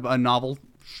it's kind of a novel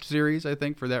series, I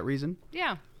think, for that reason.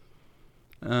 Yeah.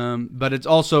 But it's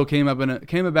also came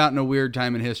about in a weird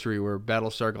time in history where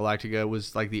Battlestar Galactica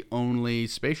was like the only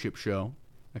spaceship show,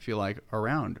 I feel like,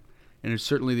 around. And it's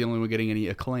certainly the only one getting any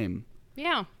acclaim.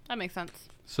 Yeah, that makes sense.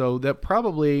 So that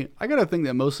probably, I got to think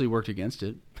that mostly worked against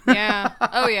it. Yeah.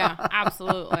 Oh, yeah.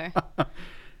 Absolutely.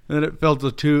 That it felt a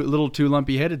little too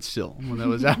lumpy-headed still when that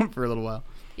was out for a little while.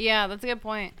 Yeah, that's a good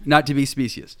point. Not to be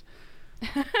speciest.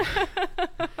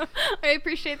 I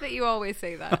appreciate that you always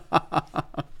say that.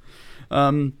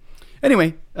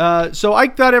 Anyway, so I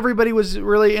thought everybody was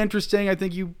really interesting. I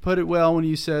think you put it well when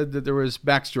you said that there was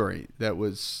backstory that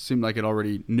seemed like it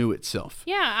already knew itself.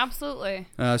 Yeah, absolutely.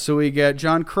 So we get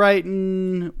John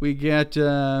Crichton, we get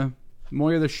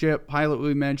Moya the ship pilot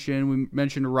we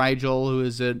mentioned Rigel, who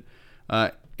is an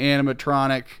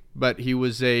animatronic, but he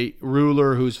was a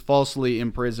ruler who's falsely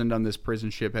imprisoned on this prison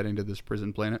ship heading to this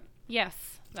prison planet.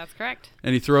 Yes, that's correct.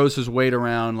 And he throws his weight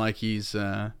around like he's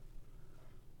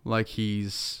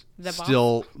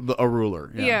still a ruler.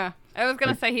 Yeah. I was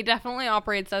going to say he definitely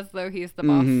operates as though he's the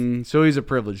boss. So he's a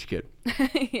privileged kid.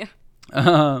 Yeah.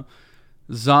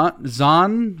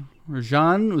 Jean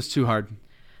was too hard.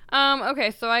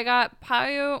 Okay, so I got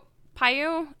Payu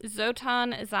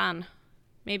Zotan Zan.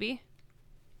 Maybe?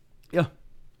 Yeah.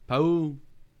 Pau.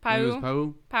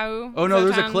 Pau. Oh, no,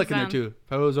 there's a click in it, too.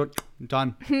 Pau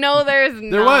Zotan. No, there's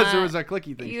not. There was a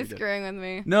clicky thing. You're screwing with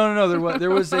me. No, there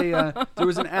was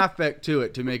an affect to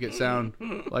it to make it sound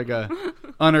like a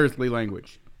unearthly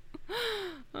language.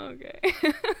 Okay.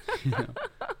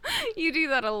 You do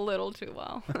that a little too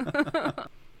well.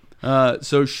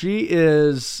 So she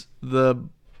is the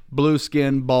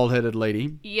blue-skinned, bald-headed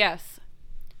lady. Yes.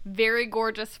 Very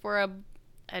gorgeous for a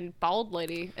bald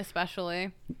lady,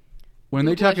 especially. When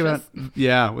they talk about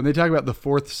the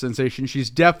fourth sensation, she's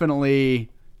definitely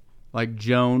like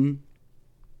Joan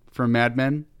from Mad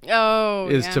Men. Oh,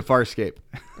 is yeah. to Farscape.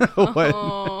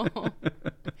 Oh.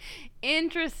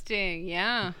 Interesting.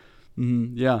 Yeah.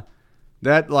 Yeah.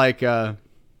 That like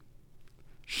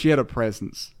she had a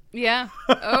presence. Yeah.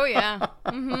 Oh yeah.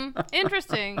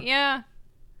 Interesting. Yeah.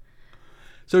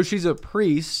 So she's a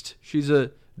priest. She's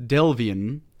a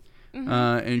Delvian,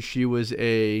 and she was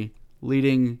a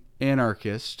leading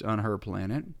anarchist on her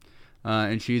planet,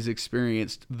 and she's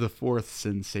experienced the fourth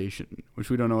sensation,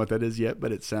 which we don't know what that is yet,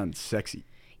 but it sounds sexy.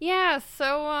 Yeah,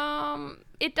 so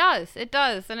it does,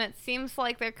 and it seems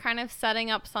like they're kind of setting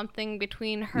up something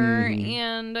between her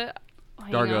and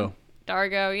Dargo.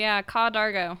 Dargo, yeah,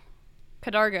 Kadargo.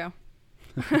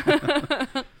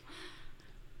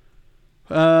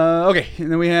 Okay,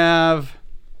 and then we have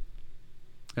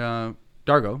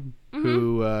Dargo,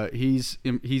 who he's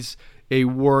a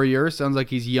warrior. Sounds like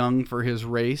he's young for his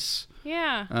race.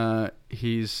 Yeah.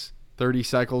 He's 30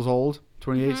 cycles old,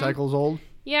 28 cycles old.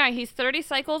 Yeah, he's 30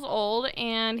 cycles old,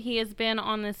 and he has been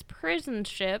on this prison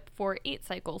ship for 8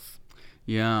 cycles.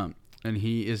 Yeah, and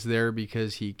he is there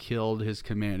because he killed his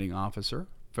commanding officer,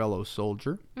 fellow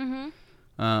soldier.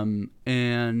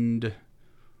 And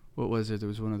what was it? There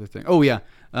was one other thing. Oh, yeah.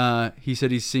 He said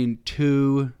he's seen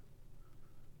two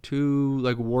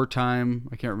like wartime,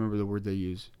 I can't remember the word they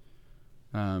use,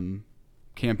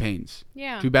 campaigns.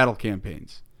 Yeah. 2 battle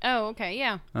campaigns. Oh, okay,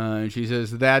 yeah. And she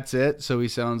says that's it. So he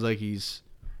sounds like he's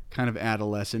kind of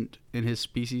adolescent in his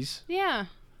species. Yeah.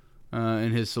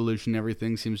 And his solution to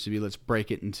everything seems to be let's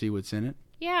break it and see what's in it.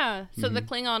 Yeah. So the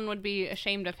Klingon would be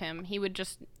ashamed of him. He would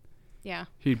just, yeah.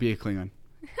 He'd be a Klingon.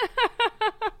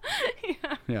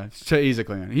 Yeah, so he's a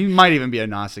Klingon. He might even be a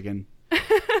Nausicaan.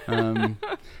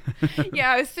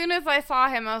 Yeah, as soon as I saw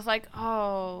him, I was like,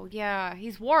 oh, yeah,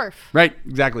 he's Worf. Right,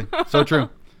 exactly. So true.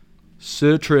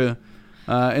 So true.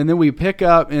 And then we pick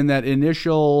up in that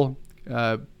initial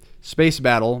space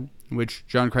battle, in which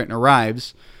John Crichton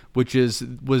arrives, which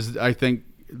was I think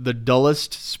the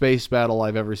dullest space battle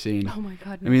I've ever seen. Oh my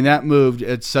God. I mean, that moved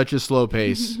at such a slow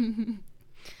pace.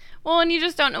 Well, and you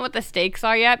just don't know what the stakes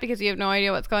are yet because you have no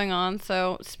idea what's going on.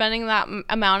 So spending that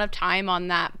amount of time on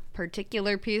that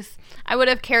particular piece, I would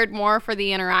have cared more for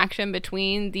the interaction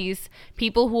between these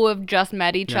people who have just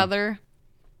met each other.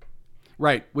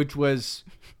 Right, which was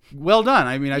well done.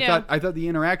 I mean, I thought the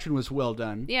interaction was well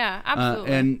done. Yeah,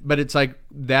 absolutely. But it's like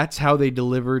that's how they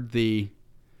delivered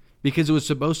because it was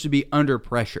supposed to be under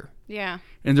pressure. Yeah.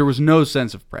 And there was no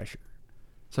sense of pressure.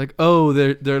 It's like, oh,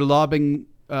 they're lobbing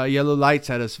yellow lights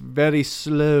at us very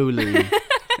slowly,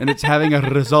 and it's having a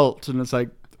result. And it's like,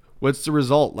 what's the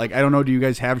result? Like, I don't know. Do you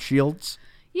guys have shields?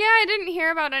 Yeah, I didn't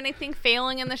hear about anything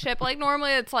failing in the ship. Like,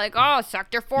 normally it's like, oh,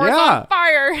 Sector 4 is Yeah. on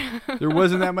fire. There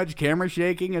wasn't that much camera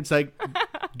shaking. It's like,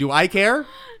 do I care?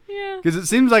 Yeah. Because it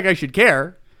seems like I should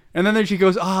care. And then she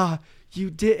goes, you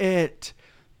did it.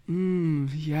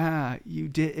 Yeah, you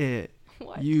did it.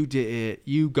 What? You did it.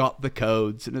 You got the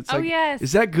codes. And it's Oh, like, yes.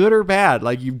 is that good or bad?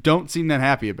 Like, you don't seem that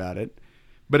happy about it.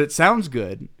 But it sounds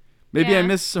good. Maybe I Yeah.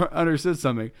 misunderstood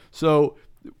something. So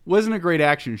it wasn't a great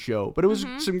action show, but it was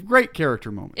some great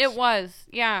character moments. It was.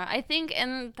 Yeah. I think,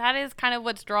 and that is kind of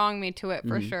what's drawing me to it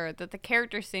for sure, that the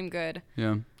characters seem good.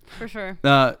 Yeah. For sure.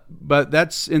 But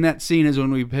that's in that scene is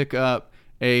when we pick up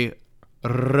a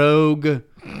rogue.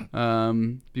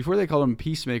 Before they called them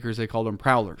peacemakers, they called them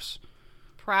prowlers.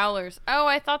 Prowlers. Oh,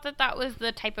 I thought that was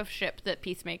the type of ship that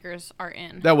peacemakers are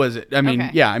in. That was it. I mean,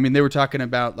 Okay. yeah. I mean, they were talking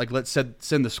about like let's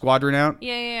send the squadron out.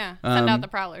 Yeah. Send out the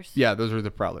prowlers. Yeah, those are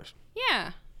the prowlers.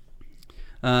 Yeah.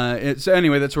 So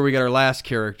anyway, that's where we got our last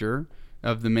character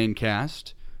of the main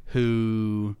cast,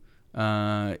 who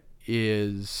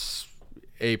is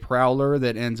a prowler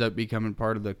that ends up becoming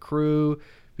part of the crew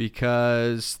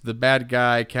because the bad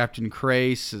guy, Captain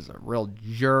Crace, is a real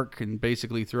jerk and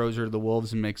basically throws her to the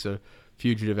wolves and makes a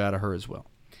fugitive out of her as well.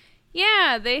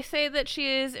 Yeah, they say that she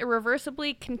is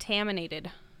irreversibly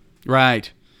contaminated.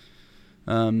 Right.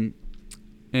 And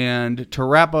to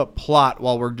wrap up plot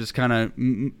while we're just kind of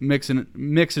mixing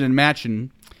and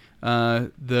matching,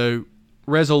 the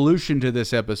resolution to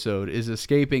this episode is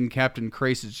escaping Captain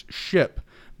Crace's ship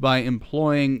by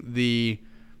employing the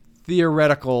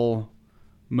theoretical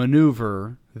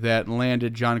maneuver that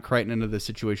landed John Crichton into the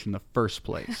situation in the first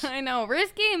place. I know,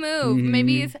 risky move.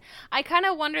 Maybe I kind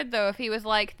of wondered though if he was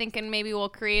like thinking maybe we'll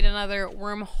create another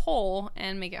wormhole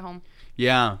and make it home.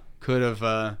 Yeah, could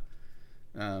have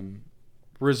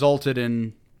resulted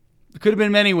in. Could have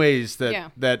been many ways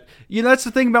that that's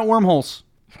the thing about wormholes.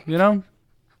 You know,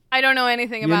 I don't know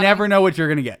anything you about never them. know what you're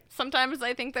gonna get. Sometimes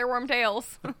I think they're worm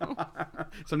tails.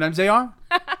 Sometimes they are.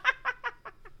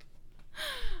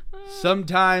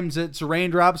 Sometimes it's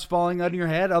raindrops falling on your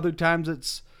head. Other times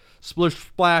it's splish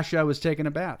splash. I was taking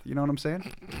a bath. You know what I'm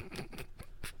saying?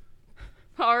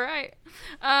 All right.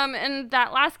 And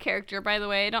that last character, by the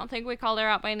way, I don't think we called her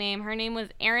out by name. Her name was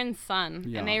Aaron Sun.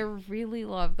 Yeah. And I really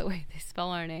love the way they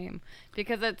spell her name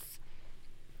because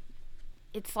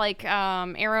it's like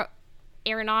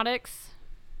aeronautics.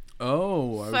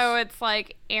 Oh. So it's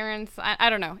like Aaron's, I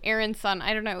don't know, Aaron's Sun.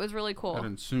 I don't know. It was really cool.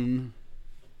 Aaron Soon.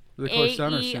 Do they call it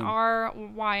Sun or Soon?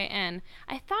 Aeryn.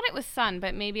 I thought it was Sun,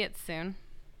 but maybe it's Soon.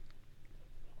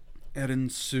 Aaron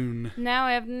Soon. Now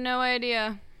I have no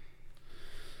idea.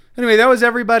 Anyway, that was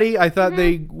everybody. I thought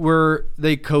they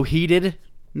coheated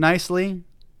nicely.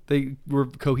 They were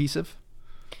cohesive.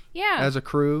 Yeah. As a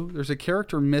crew. There's a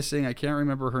character missing. I can't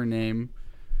remember her name.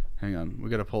 Hang on. We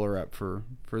got to pull her up for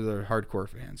the hardcore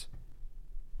fans.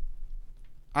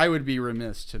 I would be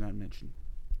remiss to not mention.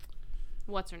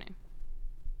 What's her name?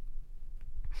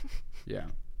 Yeah.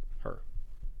 Her.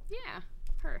 Yeah.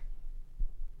 Her.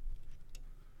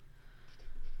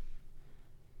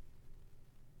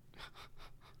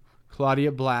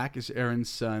 Claudia Black is Aaron's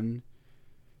son.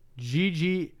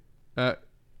 Gigi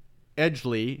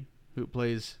Edgley, who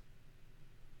plays...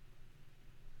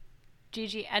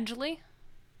 Gigi Edgley?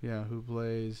 Yeah, who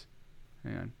plays...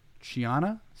 Hang on.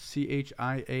 Chiana?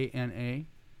 Chiana?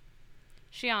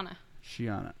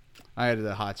 Shiana. I had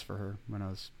the hots for her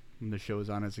when the show was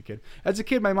on as a kid. As a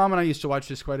kid, my mom and I used to watch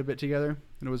this quite a bit together,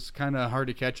 and it was kind of hard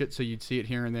to catch it, so you'd see it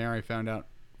here and there. I found out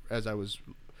as I was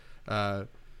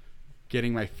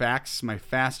getting my fast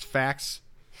facts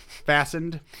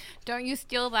fastened. Don't you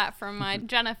steal that from my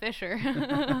Jenna Fisher.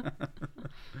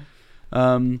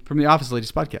 From the Office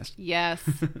Ladies podcast. Yes.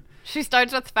 She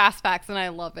starts with fast facts, and I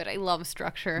love it. I love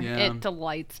structure. Yeah. It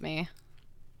delights me.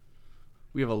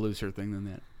 We have a looser thing than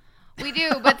that. We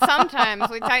do, but sometimes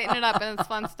we tighten it up, and it's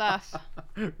fun stuff.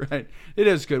 Right. It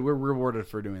is good. We're rewarded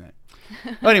for doing that.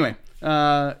 Well, anyway,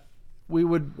 we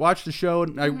would watch the show,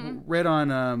 and I read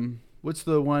on, what's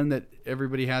the one that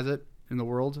everybody has it in the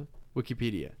world?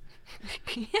 Wikipedia.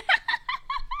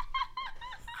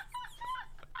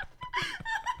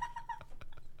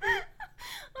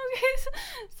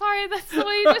 Sorry, that's the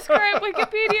way you describe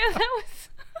Wikipedia. That was...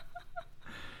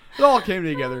 It all came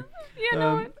together. You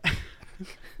know it.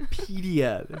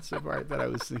 Pedia. That's the part that I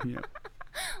was thinking of.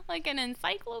 Like an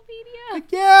encyclopedia?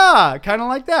 Yeah, kind of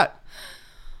like that.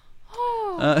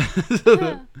 Oh.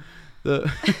 So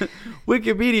the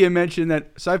Wikipedia mentioned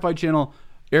that Sci-Fi Channel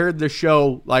aired the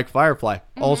show like Firefly.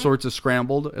 All sorts of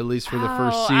scrambled, at least for the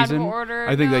first out of season. order,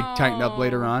 I think they tightened up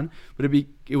later on, but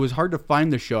it was hard to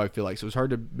find the show. I feel like so it was hard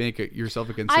to make yourself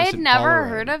a consistent. I had never follower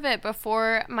heard of it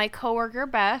before. My coworker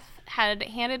Beth had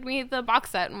handed me the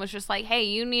box set and was just like, "Hey,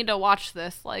 you need to watch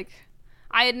this." Like,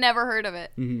 I had never heard of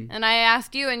it, and I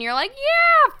asked you, and you're like,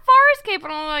 "Yeah, Farscape,"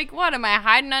 and I'm like, "What? Am I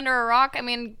hiding under a rock?" I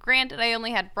mean, granted, I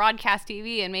only had broadcast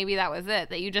TV, and maybe that was it.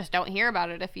 That you just don't hear about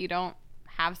it if you don't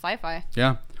have sci-fi.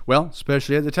 Yeah. Well,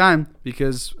 especially at the time,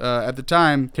 because at the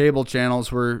time, cable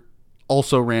channels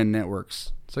also ran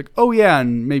networks. It's like, oh yeah,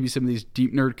 and maybe some of these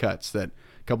deep nerd cuts that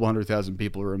a couple 100,000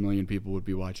 people or 1 million people would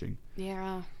be watching.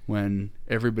 Yeah. When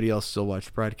everybody else still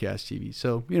watched broadcast TV.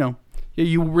 So,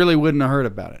 you really wouldn't have heard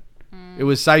about it. It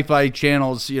was Sci-Fi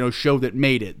Channel's, show that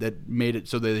made it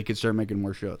so that they could start making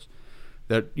more shows.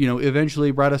 That,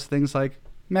 eventually brought us things like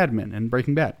Mad Men and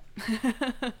Breaking Bad.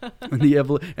 and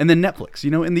then Netflix,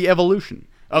 in the evolution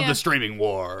of the streaming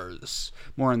wars.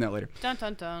 More on that later. Dun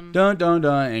dun dun. Dun dun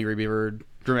dun. Angry Beaver.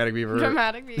 Dramatic Beaver.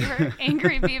 Dramatic Beaver.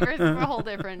 Angry Beaver is a whole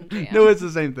different jam. No, it's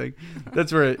the same thing.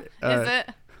 That's where it... Is it?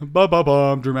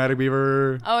 Bum, Dramatic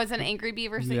Beaver. Oh, it's an Angry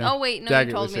Beaver thing. Yeah. Oh, wait, no, Daggett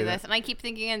you told would me say this. that. And I keep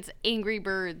thinking it's Angry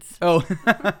Birds. Oh.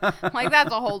 Like,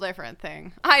 that's a whole different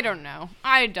thing. I don't know.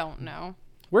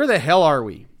 Where the hell are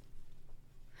we?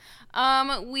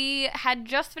 We had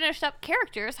just finished up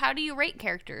characters. How do you rate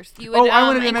characters? You I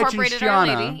wanted to mention incorporated Our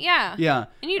Shauna. Lady. Yeah. Yeah.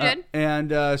 And you did.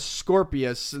 And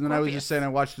Scorpius. And then I was just Scorpius. saying I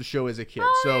watched the show as a kid.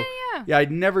 Oh, so, yeah.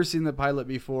 I'd never seen the pilot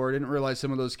before. I didn't realize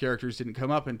some of those characters didn't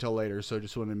come up until later. So I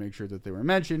just wanted to make sure that they were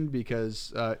mentioned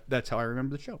because that's how I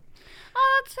remember the show.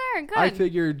 Oh, that's fair. Good. I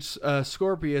figured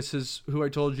Scorpius is who I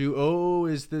told you,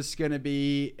 is this going to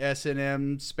be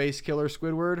S&M Space Killer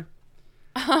Squidward?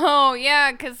 Oh,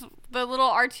 yeah, because the little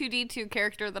R2-D2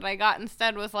 character that I got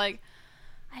instead was like,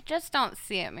 I just don't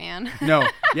see it, man. No.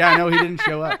 Yeah, no, he didn't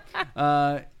show up.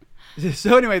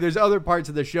 So anyway, there's other parts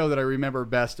of the show that I remember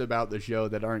best about the show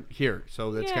that aren't here.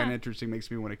 So that's kind of interesting. Makes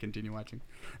me want to continue watching.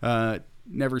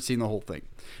 Never seen the whole thing.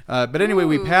 But anyway,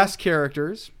 we passed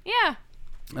characters. Yeah.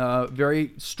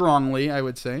 Very strongly, I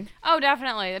would say. Oh,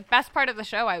 definitely. The best part of the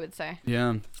show, I would say.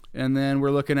 Yeah. And then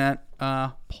we're looking at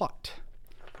plot.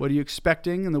 What are you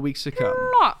expecting in the weeks to come?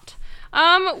 Not.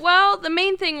 Well, the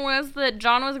main thing was that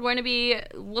John was going to be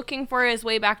looking for his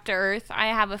way back to Earth. I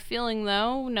have a feeling,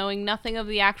 though, knowing nothing of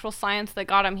the actual science that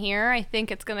got him here, I think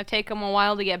it's going to take him a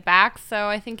while to get back, so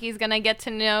I think he's going to get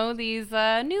to know these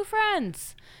new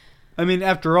friends. I mean,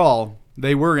 after all,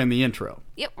 they were in the intro.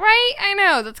 Yep, right? I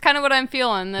know. That's kind of what I'm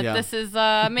feeling, that this is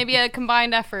maybe a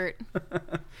combined effort.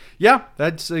 Yeah,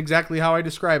 that's exactly how I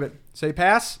describe it. Say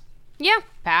pass? Yeah,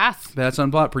 pass. That's on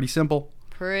plot. Pretty simple.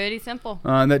 Pretty simple.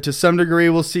 And that to some degree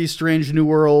we'll see strange new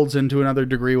worlds, and to another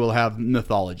degree we'll have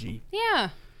mythology. Yeah.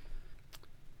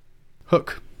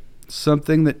 Hook.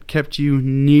 Something that kept you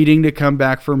needing to come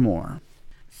back for more.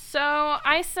 So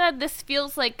I said this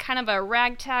feels like kind of a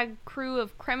ragtag crew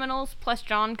of criminals, plus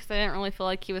John, because I didn't really feel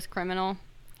like he was criminal.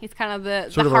 He's kind of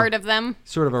the heart of them.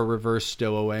 Sort of a reverse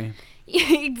stowaway.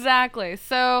 Exactly.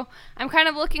 So I'm kind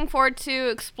of looking forward to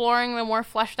exploring the more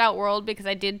fleshed out world because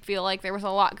I did feel like there was a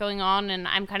lot going on, and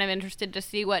I'm kind of interested to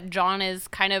see what John is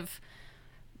kind of,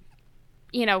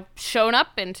 shown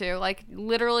up into, like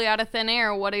literally out of thin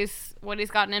air, what he's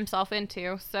gotten himself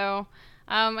into. So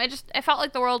I felt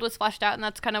like the world was fleshed out, and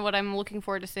that's kind of what I'm looking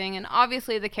forward to seeing, and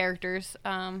obviously the characters,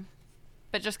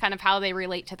 but just kind of how they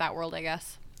relate to that world, I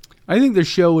guess. I think the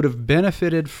show would have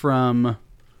benefited from.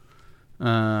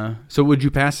 So would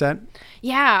you pass that?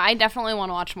 Yeah, I definitely want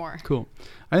to watch more. Cool.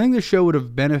 I think the show would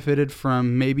have benefited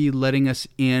from maybe letting us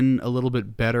in a little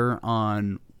bit better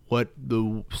on what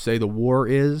the war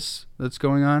is that's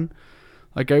going on.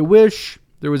 Like, I wish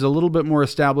there was a little bit more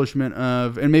establishment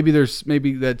of, and maybe that's,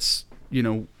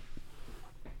 going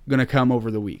to come over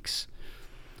the weeks.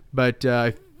 But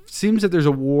it seems that there's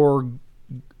a war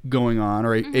going on,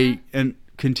 or a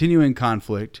continuing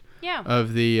conflict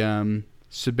of the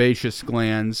sebaceous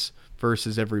glands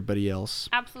versus everybody else.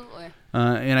 Absolutely.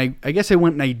 And I guess I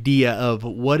want an idea of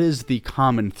what is the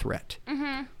common threat.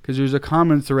 Because there's a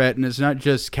common threat, and it's not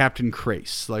just Captain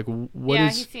Crace. Like, what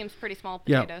is... he seems pretty small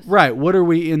potatoes. Yeah, right. What are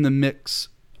we in the mix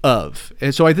of?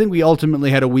 And so I think we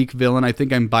ultimately had a weak villain. I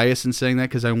think I'm biased in saying that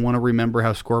because I want to remember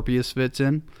how Scorpius fits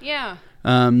in. Yeah.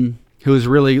 Who is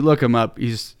really... Look him up.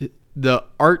 The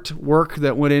artwork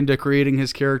that went into creating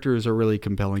his character is a really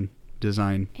compelling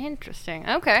design. Interesting.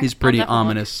 Okay. He's pretty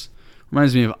ominous.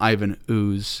 Reminds me of Ivan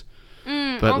Ooze.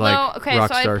 But Rockstar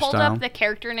so I pulled style. up the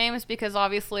character names because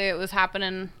obviously it was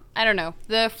happening. I don't know.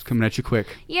 It's coming at you quick.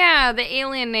 Yeah, the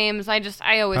alien names. I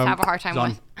always have a hard time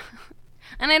with.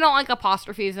 And I don't like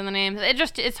apostrophes in the names.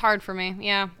 It's hard for me.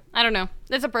 Yeah. I don't know.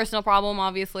 It's a personal problem,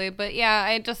 obviously. But yeah,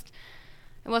 I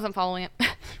wasn't following it.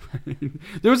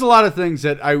 There was a lot of things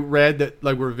that I read that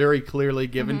like were very clearly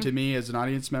given to me as an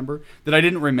audience member that I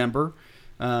didn't remember.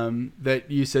 That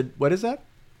you said, what is that?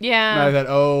 Yeah. And I thought,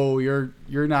 oh, you're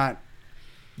not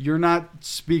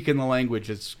speaking the language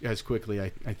as quickly, I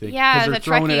think. Yeah, they're the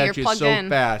throwing Trekkie, it you're at you plugged so in.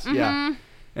 fast. Yeah.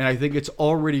 And I think it's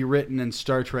already written in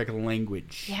Star Trek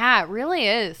language. Yeah, it really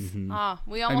is. Oh,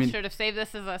 we almost should have saved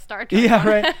this as a Star Trek. Yeah,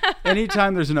 right.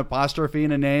 Anytime there's an apostrophe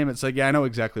in a name, it's like, yeah, I know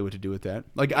exactly what to do with that.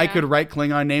 Like, I could write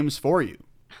Klingon names for you.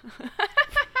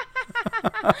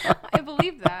 I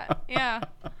believe that. Yeah.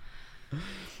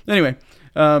 Anyway,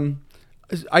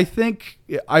 I think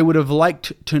I would have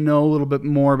liked to know a little bit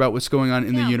more about what's going on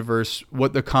in the universe,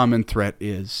 what the common threat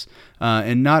is.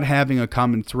 And not having a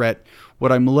common threat,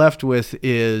 what I'm left with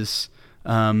is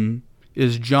John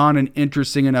an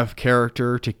interesting enough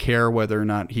character to care whether or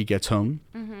not he gets home?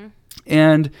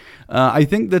 And I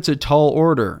think that's a tall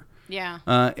order. Yeah.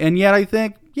 And yet I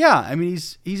think, I mean,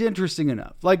 he's interesting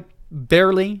enough. Like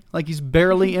he's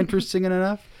barely interesting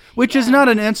enough. Which is not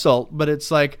an insult, but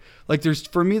it's like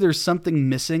there's something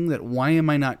missing that why am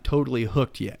I not totally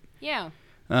hooked yet? Yeah.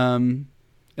 And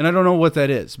I don't know what that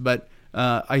is, but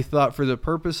I thought for the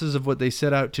purposes of what they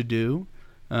set out to do,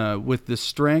 with the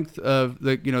strength of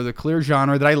the clear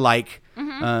genre that I like.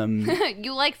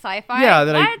 You like sci-fi? Yeah,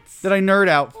 that I nerd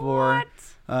out for.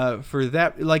 What? For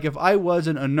that, like if I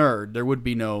wasn't a nerd, there would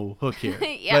be no hook here.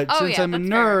 But since I'm a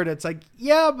nerd, it's like,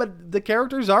 but the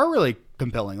characters are really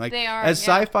compelling. Like they are, as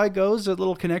sci-fi goes, a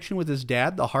little connection with his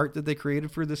dad, the heart that they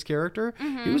created for this character.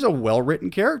 He was a well-written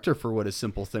character for what a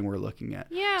simple thing we're looking at.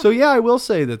 Yeah. So I will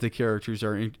say that the characters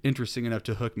are interesting enough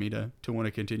to hook me to want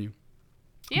to continue.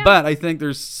 Yeah. But I think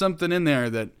there's something in there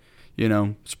that,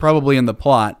 it's probably in the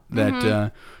plot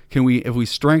that if we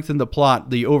strengthen the plot,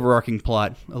 the overarching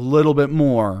plot a little bit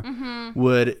more,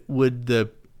 would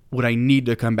I need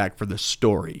to come back for the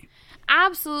story?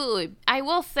 Absolutely. I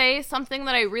will say something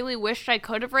that I really wished I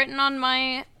could have written on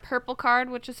my purple card,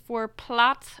 which is for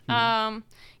plot. I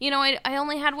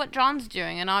only had what John's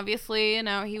doing, and obviously,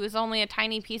 he was only a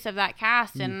tiny piece of that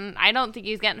cast, and I don't think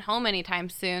he's getting home anytime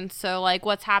soon. So, like,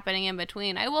 what's happening in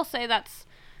between? I will say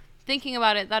thinking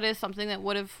about it, that is something that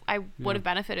I would have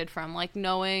benefited from, like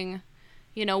knowing,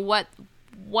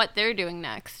 what they're doing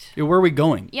next. Yeah, where are we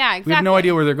going? Yeah, exactly. We have no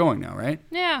idea where they're going now, right?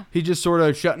 Yeah. He's just sort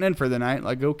of shutting in for the night,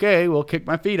 like, okay, we'll kick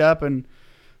my feet up and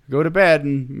go to bed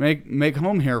and make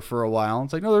home here for a while.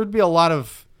 It's like, no, there'd be a lot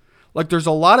of, there's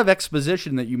a lot of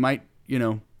exposition that you might,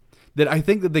 that I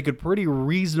think that they could pretty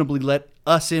reasonably let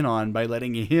us in on by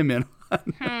letting him in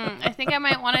on. I think I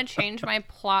might want to change my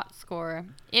plot score.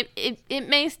 It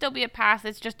may still be a pass.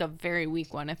 It's just a very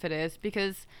weak one if it is,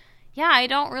 because I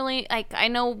don't really, I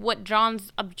know what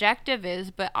John's objective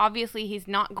is, but obviously he's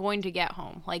not going to get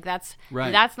home. Like, that's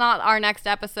not our next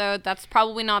episode. That's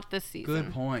probably not this season.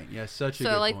 Good point. Yeah, such a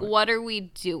good point. point. What are we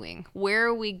doing? Where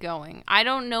are we going? I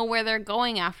don't know where they're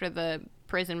going after the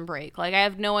prison break. Like, I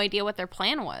have no idea what their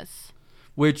plan was.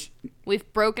 Which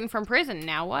we've broken from prison.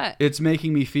 Now what? It's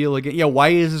making me feel again. Yeah, why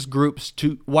is this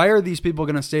why are these people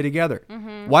going to stay together?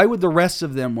 Why would the rest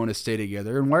of them want to stay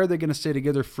together? And why are they going to stay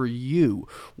together for you?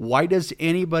 Why does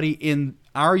anybody in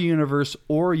our universe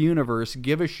or universe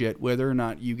give a shit whether or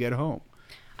not you get home?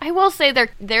 I will say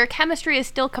their chemistry is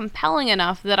still compelling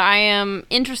enough that I am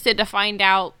interested to find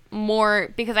out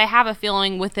more, because I have a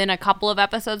feeling within a couple of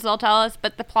episodes they'll tell us,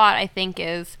 but the plot, I think,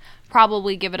 is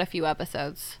probably give it a few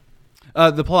episodes.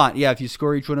 The plot, if you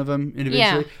score each one of them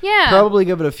individually, yeah. Probably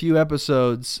give it a few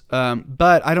episodes,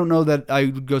 but I don't know that I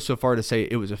would go so far to say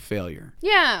it was a failure.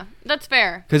 Yeah, that's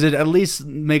fair. Because it at least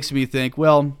makes me think,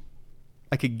 well,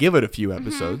 I could give it a few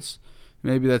episodes.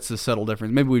 Maybe that's the subtle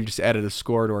difference. Maybe we just added a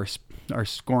score to our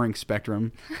scoring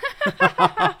spectrum.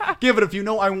 Give it a few.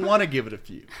 No, I want to give it a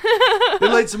few. They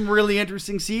laid some really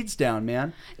interesting seeds down,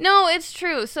 man. No, it's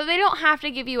true. So they don't have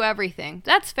to give you everything.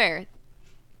 That's fair.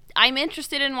 I'm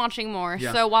interested in watching more.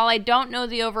 Yeah. So while I don't know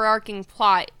the overarching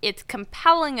plot, it's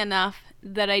compelling enough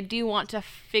that I do want to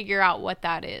figure out what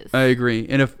that is. I agree.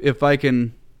 And if I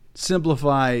can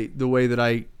simplify the way that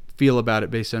I feel about it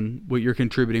based on what you're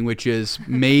contributing, which is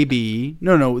maybe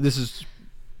this is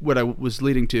what I was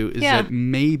leading to, is that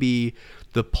maybe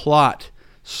the plot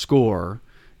score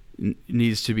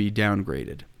needs to be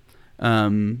downgraded.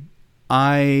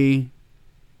 I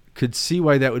could see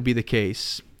why that would be the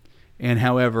case. And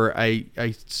however, I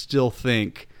still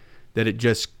think that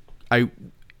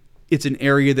it's an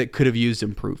area that could have used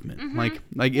improvement. Like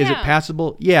is it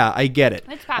passable? Yeah, I get it.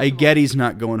 It's passable. I get he's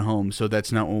not going home, so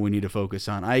that's not what we need to focus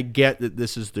on. I get that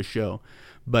this is the show,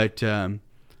 but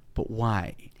but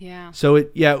why? Yeah. So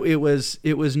it was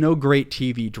no great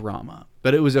TV drama,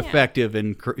 but it was effective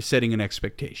in setting an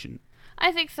expectation.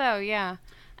 I think so, yeah.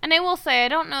 And I will say, I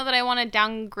don't know that I want to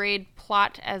downgrade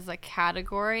plot as a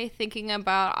category. Thinking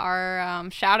about our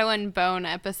Shadow and Bone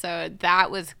episode, that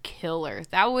was killer.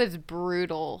 That was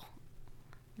brutal.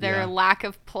 Their lack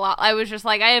of plot. I was just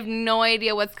like, I have no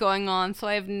idea what's going on, so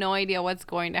I have no idea what's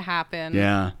going to happen.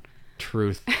 Yeah,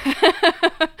 truth.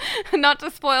 Not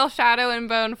to spoil Shadow and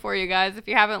Bone for you guys, if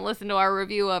you haven't listened to our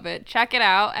review of it, check it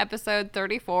out, episode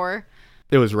 34.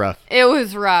 It was rough. It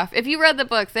was rough. If you read the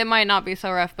books, it might not be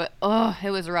so rough, but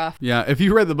it was rough. Yeah, if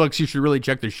you read the books, you should really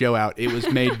check the show out. It was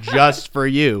made just for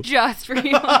you. Just for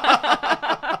you.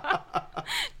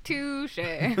 Touche.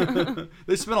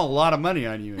 They spent a lot of money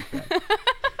on you, in fact.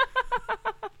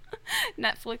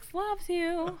 Netflix loves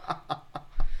you.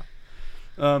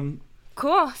 Um,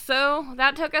 Cool. So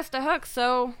that took us to Hook.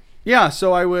 So yeah,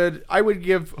 so I would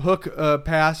give Hook a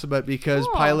pass, but because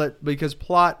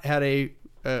Plot had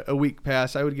a weak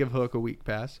pass, I would give Hook a weak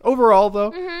pass. Overall,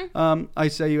 though, I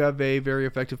say you have a very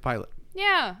effective pilot.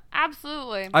 Yeah,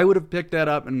 absolutely. I would have picked that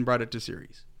up and brought it to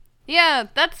series. Yeah,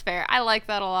 that's fair. I like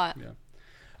that a lot. Yeah.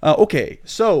 Okay,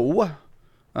 so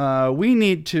we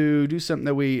need to do something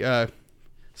that we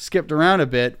skipped around a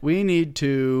bit. We need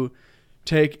to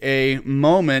take a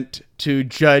moment to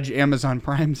judge Amazon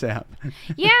Prime's app.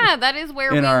 Yeah, that is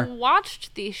where we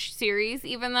watched the series,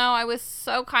 even though I was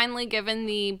so kindly given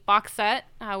the box set,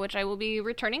 which I will be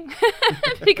returning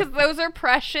because those are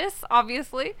precious,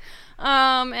 obviously.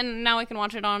 And now I can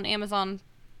watch it on Amazon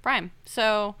Prime.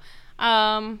 So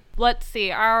let's see.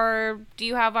 Do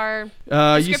you have our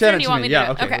you sent it to me.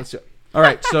 Yeah, okay, let's do it. All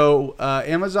right, so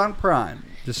Amazon Prime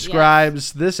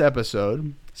describes this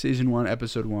episode, Season 1,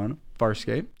 Episode 1,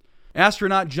 Farscape.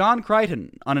 Astronaut John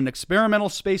Crichton, on an experimental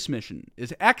space mission,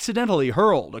 is accidentally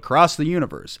hurled across the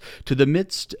universe to the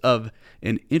midst of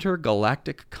an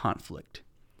intergalactic conflict.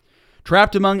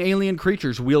 Trapped among alien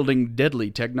creatures wielding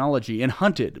deadly technology and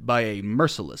hunted by a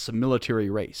merciless military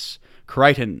race,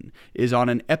 Crichton is on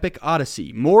an epic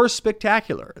odyssey more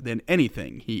spectacular than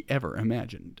anything he ever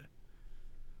imagined.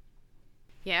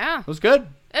 Yeah. It was good.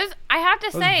 I have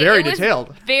to say, very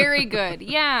detailed. Very good.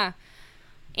 Yeah.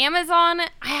 Amazon,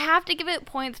 I have to give it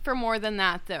points for more than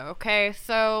that, though, okay?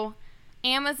 So,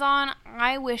 Amazon,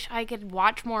 I wish I could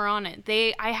watch more on it.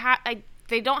 They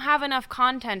don't have enough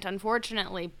content,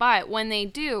 unfortunately, but when they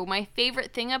do, my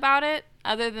favorite thing about it,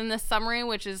 other than the summary,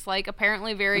 which is, like,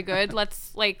 apparently very good,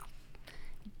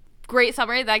 great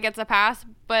summary, that gets a pass,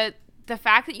 but the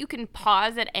fact that you can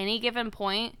pause at any given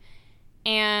point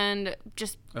and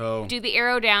just do the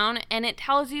arrow down, and it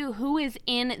tells you who is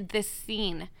in this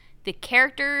scene. The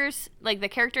characters, like the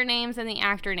character names and the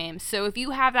actor names. So if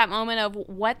you have that moment of,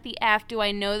 what the F do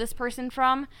I know this person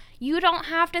from? You don't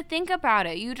have to think about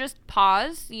it. You just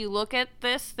pause, you look at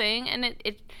this thing, and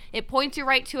it points you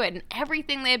right to it. And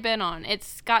everything they've been on,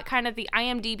 it's got kind of the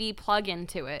IMDb plug-in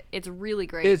to it. It's really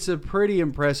great. It's a pretty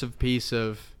impressive piece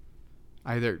of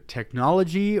either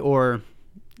technology or,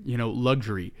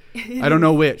 luxury. I don't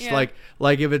know which. Yeah.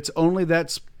 Like if it's only that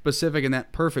specific and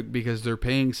that perfect because they're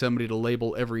paying somebody to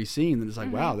label every scene, then it's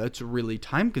like, wow, that's really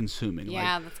time consuming.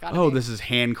 Yeah, like, that's gotta be. This is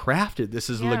handcrafted. This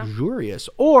is luxurious.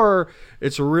 Or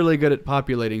it's really good at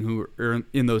populating who are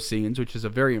in those scenes, which is a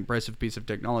very impressive piece of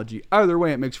technology. Either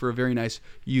way, it makes for a very nice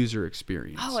user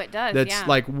experience. Oh, it does. That's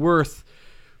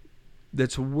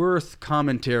that's worth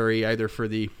commentary either for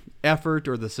the effort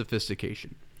or the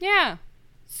sophistication. Yeah.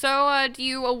 So, do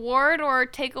you award or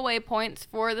take away points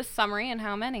for the summary, and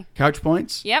how many? Couch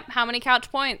points? Yep. How many couch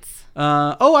points?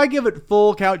 I give it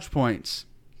full couch points.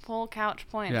 Full couch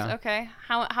points. Yeah. Okay.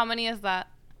 How many is that?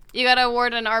 You got to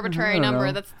award an arbitrary number. Know.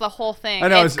 No. That's the whole thing. I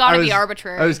know, it's got to be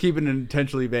arbitrary. I was keeping it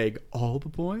intentionally vague. All the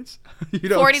points? You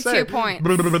don't 42 say. points.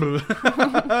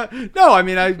 No, I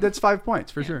mean, that's 5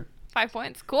 points for sure. 5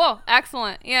 points. Cool.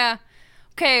 Excellent. Yeah.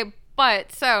 Okay.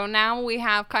 But so now we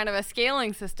have kind of a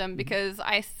scaling system, because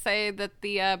I say that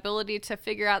the ability to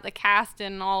figure out the cast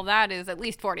and all that is at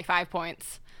least 45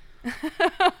 points. The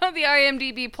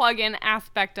IMDb plug-in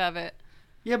aspect of it.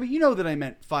 Yeah, but you know that I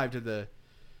meant 5 to the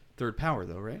third power,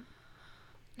 though, right?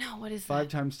 No, what is 5 that?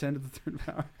 5 times 10 to the third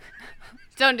power.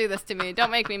 Don't do this to me.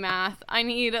 Don't make me math. I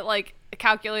need a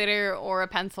calculator or a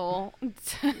pencil.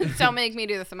 Don't make me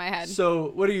do this in my head. So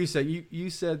what do you say? You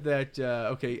said that,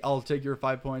 okay, I'll take your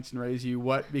 5 points and raise you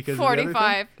what? Because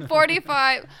 45.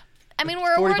 45. I mean,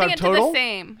 we're awarding it total? To the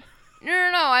same. No.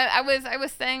 I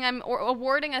was saying I'm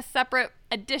awarding a separate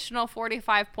additional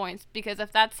 45 points, because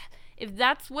if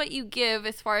that's what you give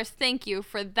as far as thank you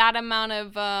for that amount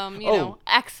of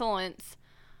excellence,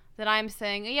 that I'm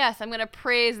saying, yes, I'm going to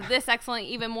praise this excellent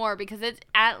even more because it's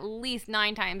at least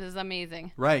 9 times as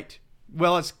amazing. Right.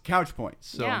 Well, it's couch points.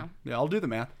 So Yeah. I'll do the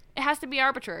math. It has to be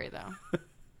arbitrary, though.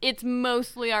 It's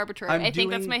mostly arbitrary. I think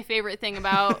that's my favorite thing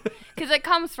about, because it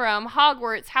comes from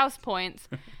Hogwarts house points,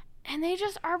 and they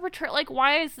just arbitrary. Like,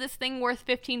 why is this thing worth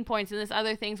 15 points and this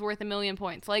other thing's worth 1,000,000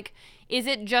 points? Like, is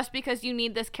it just because you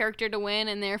need this character to win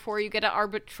and therefore you get to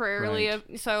arbitrarily?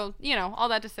 Right. So, all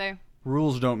that to say.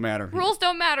 Rules don't matter. Rules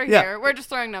don't matter Yeah. here. We're just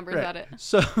throwing numbers Right. at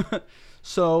it.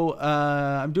 So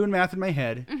I'm doing math in my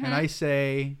head, and I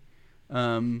say,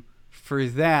 for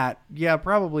that, yeah,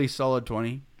 probably solid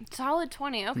 20. Solid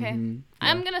 20. Okay. Yeah.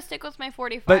 I'm going to stick with my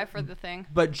 45 for the thing.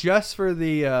 But just for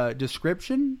the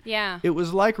description, Yeah. it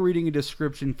was like reading a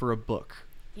description for a book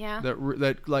Yeah.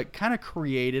 that like kind of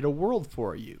created a world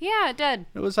for you. Yeah, it did.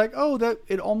 It was like,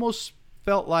 it almost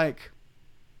felt like,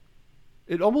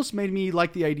 it almost made me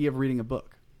like the idea of reading a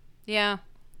book, Yeah.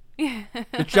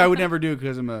 which I would never do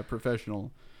because I'm a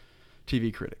professional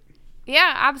TV critic.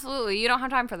 Yeah, absolutely. You don't have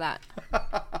time for that.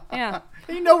 Yeah.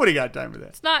 Ain't nobody got time for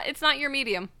that. It's not your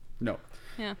medium. No.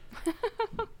 Yeah.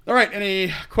 All right.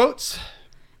 Any quotes?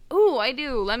 Ooh, I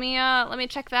do. Let me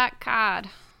check that card.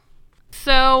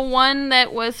 So one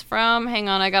that was from, hang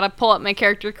on, I gotta pull up my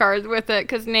character cards with it,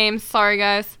 cause names, sorry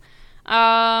guys.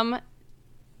 Dargo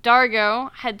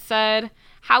had said,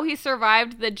 how he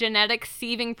survived the genetic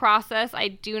sieving process, I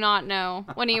do not know.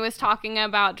 When he was talking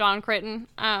about John Crichton,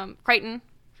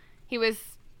 he was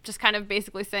just kind of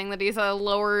basically saying that he's a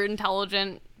lower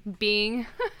intelligent being.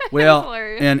 Well,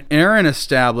 and Erin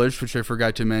established, which I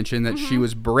forgot to mention, that she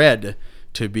was bred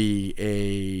to be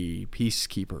a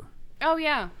peacekeeper. Oh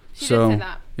yeah, she did say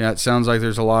that. Yeah, it sounds like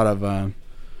there's a lot of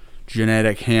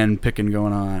genetic hand picking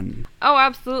going on. Oh,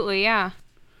 absolutely, yeah.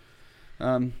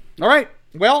 All right.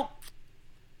 Well,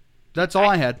 that's all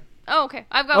I had. Oh, okay.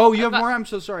 You have more? I'm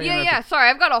so sorry. Yeah. Sorry,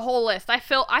 I've got a whole list. I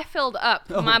filled up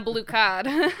my blue card.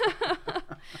 So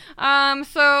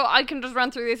I can just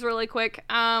run through these really quick.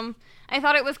 I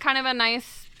thought it was kind of a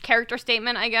nice character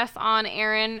statement, I guess, on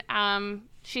Erin.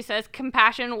 She says,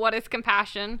 "Compassion. What is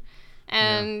compassion?"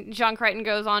 And John Crichton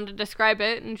goes on to describe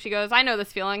it, and she goes, "I know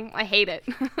this feeling. I hate it."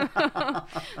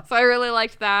 So I really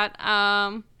liked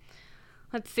that.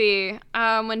 Let's see.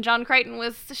 When John Crichton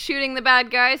was shooting the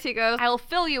bad guys, he goes, "I'll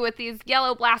fill you with these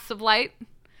yellow blasts of light,"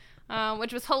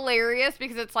 which was hilarious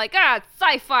because it's like, it's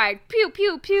sci-fi. Pew,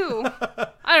 pew, pew.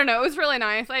 I don't know. It was really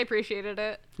nice. I appreciated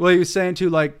it. Well, he was saying, too,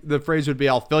 like, the phrase would be,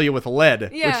 "I'll fill you with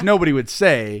lead," which nobody would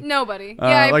say. Nobody.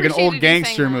 Yeah, like an old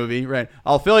gangster movie, right?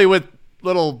 "I'll fill you with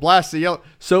little blasts of yellow."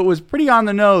 So it was pretty on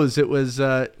the nose. It was,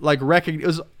 it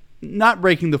was not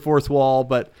breaking the fourth wall,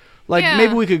 but...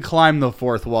 maybe we could climb the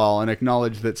fourth wall and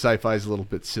acknowledge that sci-fi is a little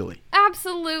bit silly.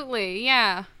 Absolutely,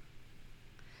 yeah.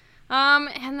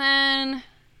 And then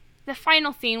the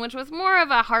final scene, which was more of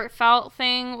a heartfelt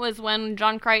thing, was when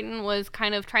John Crichton was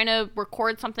kind of trying to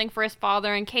record something for his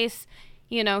father in case,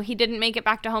 he didn't make it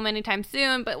back to home anytime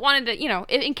soon, but wanted to,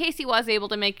 in case he was able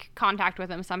to make contact with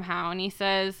him somehow. And he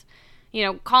says,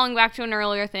 calling back to an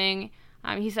earlier thing,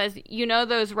 he says,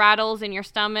 those rattles in your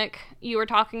stomach you were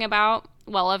talking about?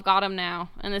 Well, I've got them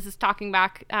now. And this is talking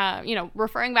back,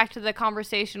 referring back to the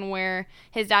conversation where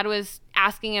his dad was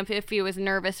asking him if he was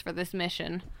nervous for this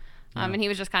mission. And he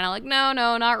was just kind of like, no,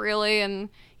 not really. And,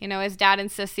 his dad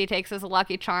insists he takes his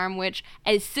Lucky Charm, which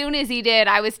as soon as he did,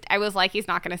 I was like, he's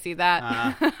not going to see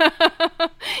that.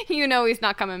 He's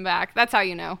not coming back. That's how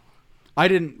you know. I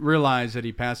didn't realize that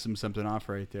he passed him something off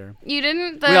right there. You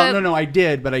didn't? Well, no, I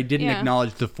did, but I didn't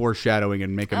acknowledge the foreshadowing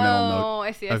and make a mental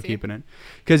note of keeping it.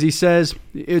 Because he says,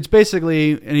 it's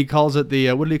basically, and he calls it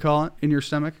the, what did he call it in your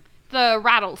stomach? The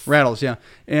rattles. Rattles, yeah.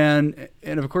 And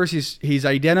of course he's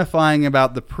identifying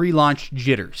about the pre-launch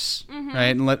jitters, right?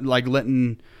 And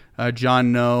letting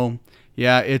John know,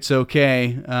 yeah, it's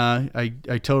okay.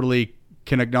 I totally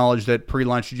can acknowledge that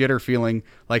pre-launch jitter feeling,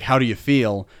 like, how do you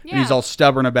feel? Yeah. And he's all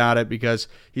stubborn about it because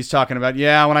he's talking about,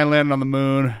 when I landed on the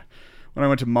moon, when I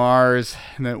went to Mars,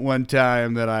 and that one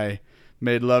time that I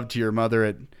made love to your mother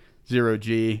at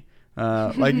 0G.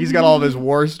 He's got all of his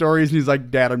war stories, and he's like,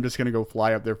 "Dad, I'm just going to go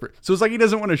fly up there." So it's like he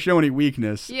doesn't want to show any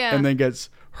weakness, and then gets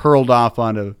hurled off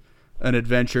onto an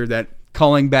adventure that,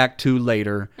 calling back to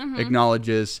later,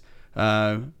 acknowledges,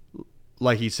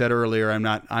 like he said earlier, I'm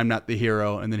not the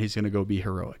hero, and then he's going to go be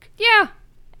heroic. Yeah.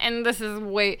 And this is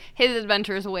his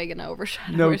adventure is way going to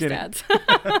overshadow his dad's.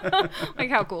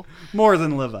 Like, how cool. More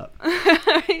than live up.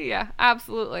 Yeah,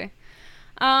 absolutely.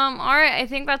 All right, I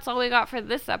think that's all we got for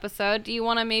this episode. Do you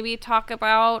want to maybe talk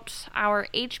about our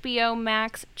HBO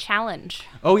Max challenge?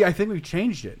 Oh, yeah, I think we've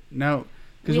changed it. Now,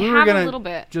 Because We we were have a gonna little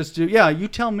bit. just do. Yeah, you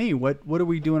tell me what do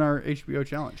we do in our HBO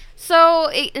challenge? So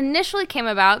it initially came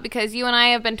about because you and I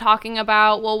have been talking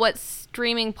about, well, what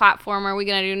streaming platform are we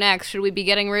going to do next? Should we be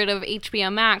getting rid of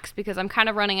HBO Max because I'm kind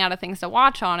of running out of things to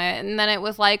watch on it? And then it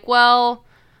was like, well,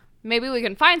 maybe we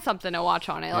can find something to watch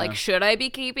on it. Yeah. Like, should I be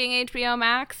keeping HBO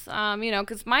Max?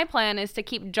 Because my plan is to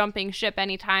keep jumping ship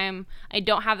anytime I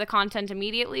don't have the content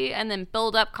immediately, and then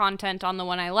build up content on the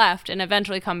one I left and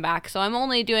eventually come back. So I'm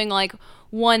only doing like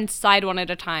one side one at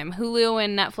a time. Hulu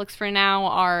and Netflix for now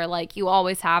are like, you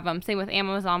always have them. Same with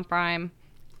Amazon Prime,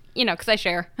 because I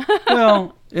share.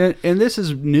 Well, and this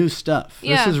is new stuff.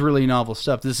 Yeah. This is really novel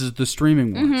stuff. This is the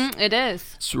streaming ones. It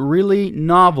is. It's really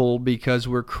novel because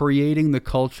we're creating the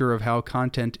culture of how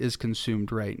content is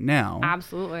consumed right now.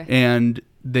 Absolutely. And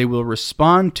they will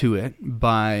respond to it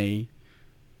by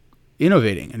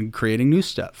innovating and creating new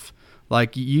stuff.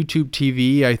 Like YouTube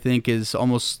TV, I think, is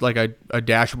almost like a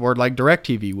dashboard like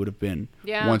DirecTV would have been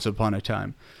once upon a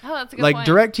time. Oh, that's a good Like point.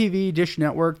 DirecTV, Dish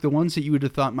Network, the ones that you would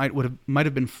have thought might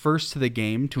have been first to the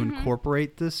game to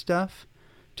incorporate this stuff,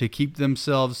 to keep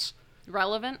themselves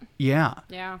Relevant. Yeah.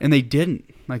 And they didn't.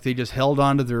 Like, they just held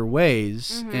on to their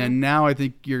ways. And now I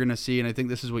think you're going to see, and I think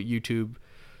this is what YouTube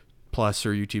Plus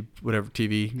or YouTube, whatever,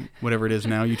 TV, whatever it is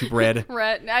now, YouTube Red.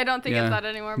 Red. I don't think it's that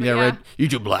anymore. But Red.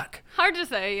 YouTube Black. Hard to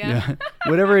say, yeah.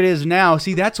 Whatever it is now.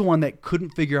 See, that's one that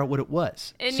couldn't figure out what it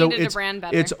was. It so needed it's, to brand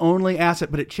better. Its only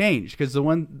asset, but it changed because the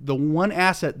one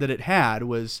asset that it had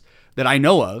was, that I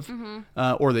know of,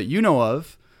 or that you know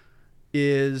of,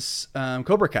 is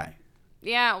Cobra Kai.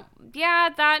 Yeah,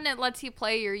 that, and it lets you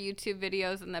play your YouTube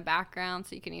videos in the background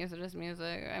so you can use it as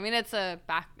music. I mean, it's a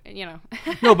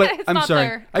No, but it's I'm not sorry.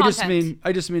 their I just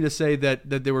content. mean to say that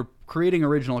they were creating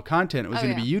original content. It was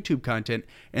going to be YouTube content,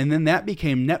 and then that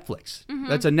became Netflix.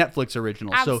 That's a Netflix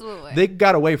original. Absolutely. So they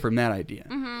got away from that idea.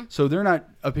 So they're not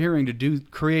appearing to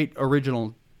create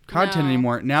original content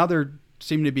anymore. Now they're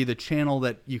seem to be the channel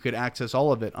that you could access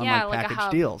all of it on like a package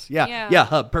hub. deals. Yeah,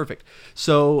 hub, perfect.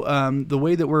 So the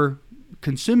way that we're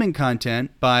consuming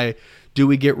content by, do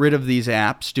we get rid of these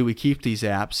apps? Do we keep these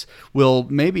apps? Will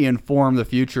maybe inform the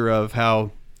future of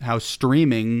how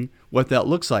streaming, what that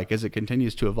looks like as it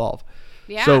continues to evolve.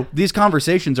 Yeah. So these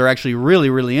conversations are actually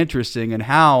really, really interesting, and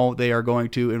how they are going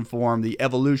to inform the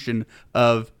evolution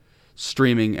of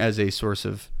streaming as a source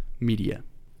of media.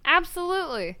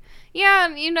 Absolutely. Yeah,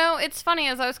 and it's funny,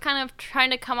 as I was kind of trying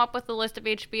to come up with a list of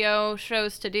HBO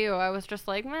shows to do, I was just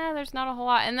like, there's not a whole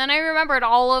lot. And then I remembered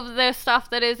all of the stuff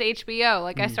that is HBO.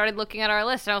 Like, I started looking at our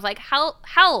list, and I was like, hell,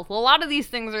 a lot of these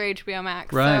things are HBO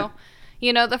Max. Right.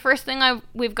 So, the first thing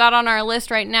we've got on our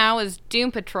list right now is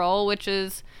Doom Patrol, which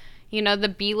is,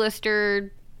 the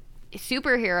B-lister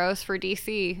superheroes for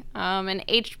DC. And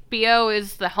HBO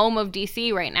is the home of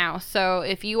DC right now. So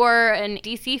if you are an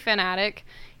DC fanatic,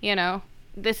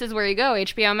 this is where you go,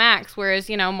 HBO Max. Whereas,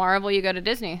 Marvel, you go to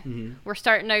Disney. We're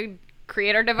starting to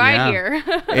create our divide here.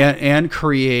 and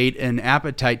create an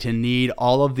appetite to need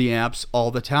all of the apps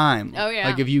all the time. Oh, yeah.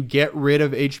 Like, if you get rid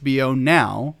of HBO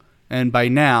now, and by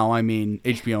now I mean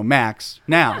HBO Max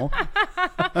now.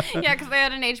 Yeah, because they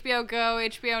had an HBO Go,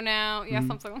 HBO Now,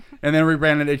 something. And then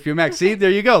rebranded HBO Max. See,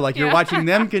 there you go. Like, you're watching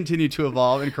them continue to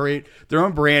evolve and create their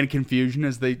own brand confusion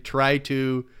as they try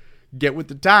to get with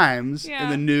the times in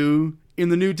the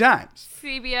new times.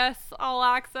 CBS All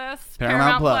Access,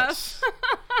 Paramount Plus.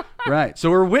 Right. So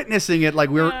we're witnessing it like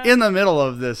we're in the middle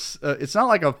of this. It's not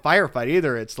like a firefight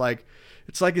either. It's like,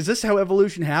 is this how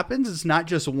evolution happens? It's not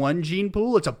just one gene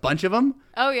pool. It's a bunch of them.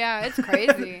 Oh, yeah. It's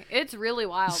crazy. It's really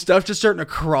wild. Stuff just starting to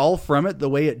crawl from it the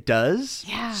way it does.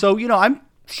 Yeah. So, I'm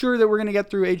sure that we're going to get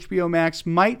through HBO Max.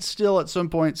 Might still at some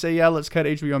point say, let's cut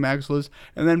HBO Max loose.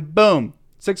 And then boom,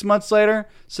 6 months later,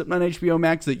 something on HBO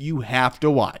Max that you have to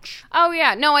watch. Oh,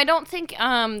 yeah. No, I don't think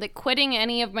that quitting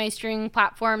any of my streaming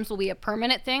platforms will be a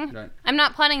permanent thing. Right. I'm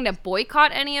not planning to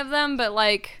boycott any of them, but,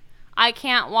 I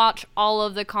can't watch all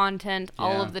of the content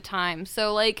all of the time.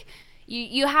 So,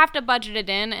 you have to budget it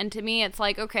in, and to me, it's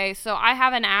like, okay, so I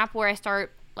have an app where I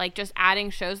start, just adding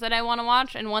shows that I want to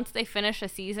watch, and once they finish a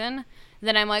season,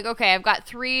 then I'm like, okay, I've got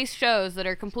 3 shows that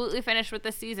are completely finished with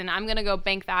this season. I'm going to go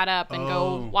bank that up and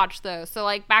go watch those.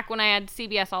 So, back when I had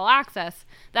CBS All Access,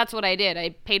 that's what I did.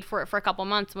 I paid for it for a couple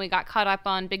months, and we got caught up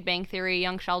on Big Bang Theory,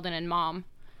 Young Sheldon, and Mom.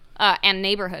 And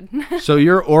Neighborhood. So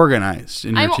you're organized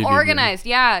in your I'm TV organized,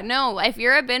 yeah. No, if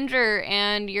you're a binger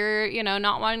and you're,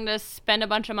 not wanting to spend a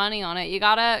bunch of money on it, you've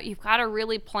gotta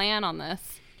really plan on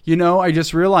this. I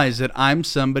just realized that I'm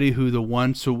somebody who the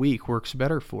once a week works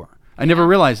better for. I never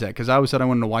realized that because I always said I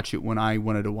wanted to watch it when I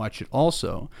wanted to watch it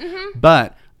also.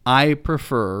 But I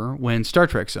prefer when Star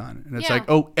Trek's on. And it's Yeah. like,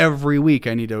 oh, every week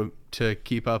I need to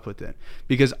keep up with it.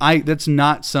 Because that's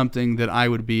not something that I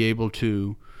would be able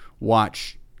to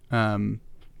watch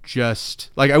just...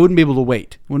 Like, I wouldn't be able to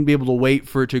wait. Wouldn't be able to wait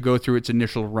for it to go through its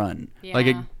initial run. Yeah.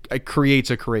 Like, it creates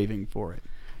a craving for it.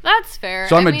 That's fair.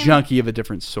 So I'm I a mean, junkie of a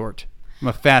different sort. I'm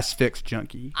a fast fix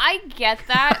junkie. I get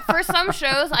that. For some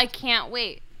shows, I can't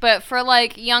wait. But for,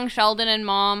 like, Young Sheldon and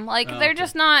Mom, like, they're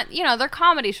just not, you know, they're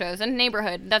comedy shows. And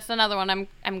Neighborhood, that's another one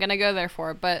I'm going to go there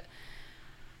for. But,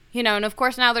 you know, and of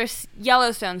course now there's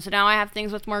Yellowstone, so now I have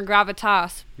things with more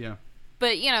gravitas. Yeah.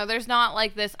 But, you know, there's not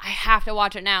like this, I have to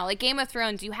watch it now. Like Game of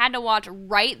Thrones, you had to watch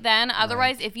right then.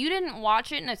 Otherwise, if you didn't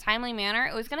watch it in a timely manner,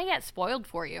 it was going to get spoiled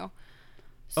for you.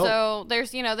 So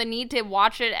there's, you know, the need to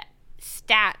watch it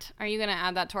stat. Are you going to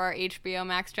add that to our HBO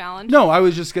Max challenge? No, I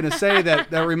was just going to say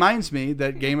that reminds me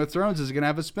that Game of Thrones is going to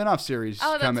have a spin-off series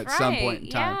come at some point in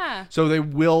time. Yeah. So they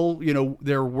will, you know,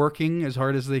 they're working as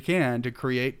hard as they can to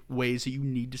create ways that you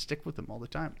need to stick with them all the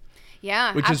time.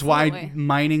 Yeah, Which absolutely. is why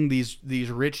mining these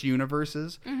rich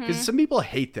universes, because some people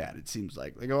hate that, it seems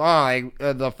like. They go,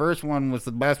 oh, the first one was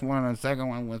the best one and the second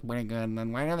one was pretty good, and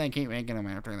then why do they keep making them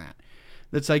after that?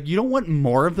 It's like, you don't want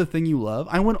more of the thing you love.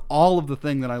 I want all of the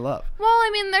thing that I love. Well, I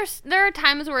mean, there are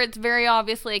times where it's very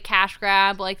obviously a cash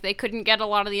grab. Like, they couldn't get a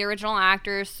lot of the original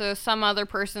actors, so some other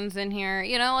person's in here.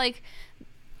 You know, like,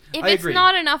 if it's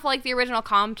not enough like the original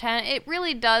content, it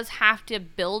really does have to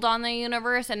build on the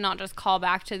universe and not just call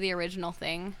back to the original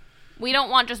thing. We don't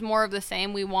want just more of the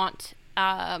same. We want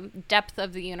depth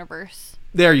of the universe.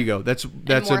 There you go. That's a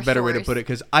better way to stories. put it,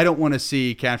 because I don't want to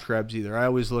see cash grabs either. I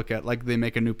always look at, like, they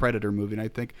make a new Predator movie, and I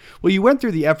think, well, you went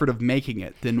through the effort of making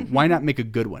it, then why not make a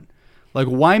good one? Like,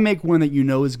 why make one that you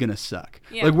know is going to suck?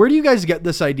 Yeah. Like, where do you guys get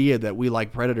this idea that we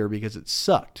like Predator because it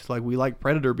sucked? Like, we like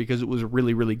Predator because it was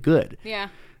really, really good. Yeah.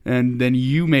 And then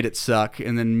you made it suck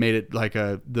and then made it like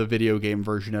the video game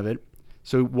version of it.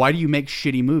 So why do you make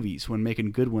shitty movies when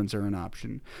making good ones are an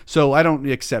option? So I don't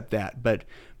accept that. But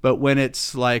when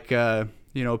it's like...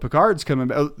 you know, Picard's coming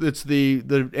back. It's the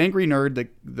angry nerd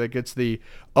that gets the,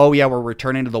 oh yeah, we're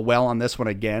returning to the well on this one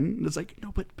again. And it's like,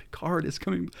 no, but Picard is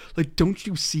coming. Like, don't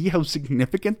you see how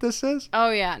significant this is?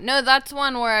 Oh, yeah. No, that's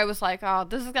one where I was like, oh,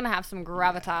 this is going to have some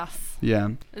gravitas.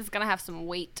 Yeah. This is going to have some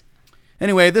weight.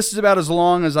 Anyway, this is about as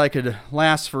long as I could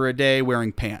last for a day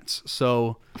wearing pants.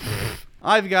 So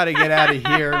I've got to get out of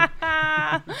here.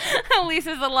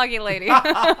 Lisa's a lucky lady.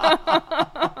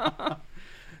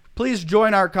 Please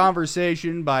join our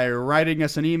conversation by writing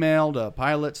us an email to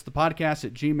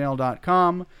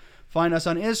pilotsthepodcast@gmail.com. Find us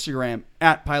on Instagram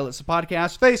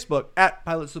 @pilotsthepodcast, Facebook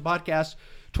 @pilotsthepodcast,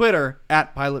 Twitter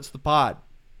 @pilotsthepod.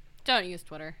 Don't use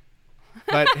Twitter.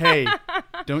 But hey,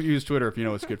 don't use Twitter if you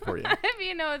know it's good for you. If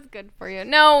you know it's good for you.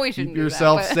 No, we shouldn't Keep do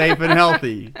yourself that, but- safe and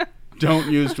healthy.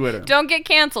 Don't use Twitter. Don't get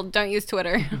canceled. Don't use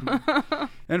Twitter.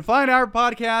 And find our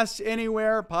podcast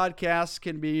anywhere podcasts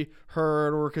can be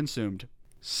heard or consumed.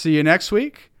 See you next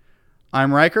week.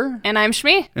 I'm Riker. And I'm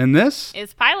Shmi. And this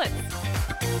Is Pilots.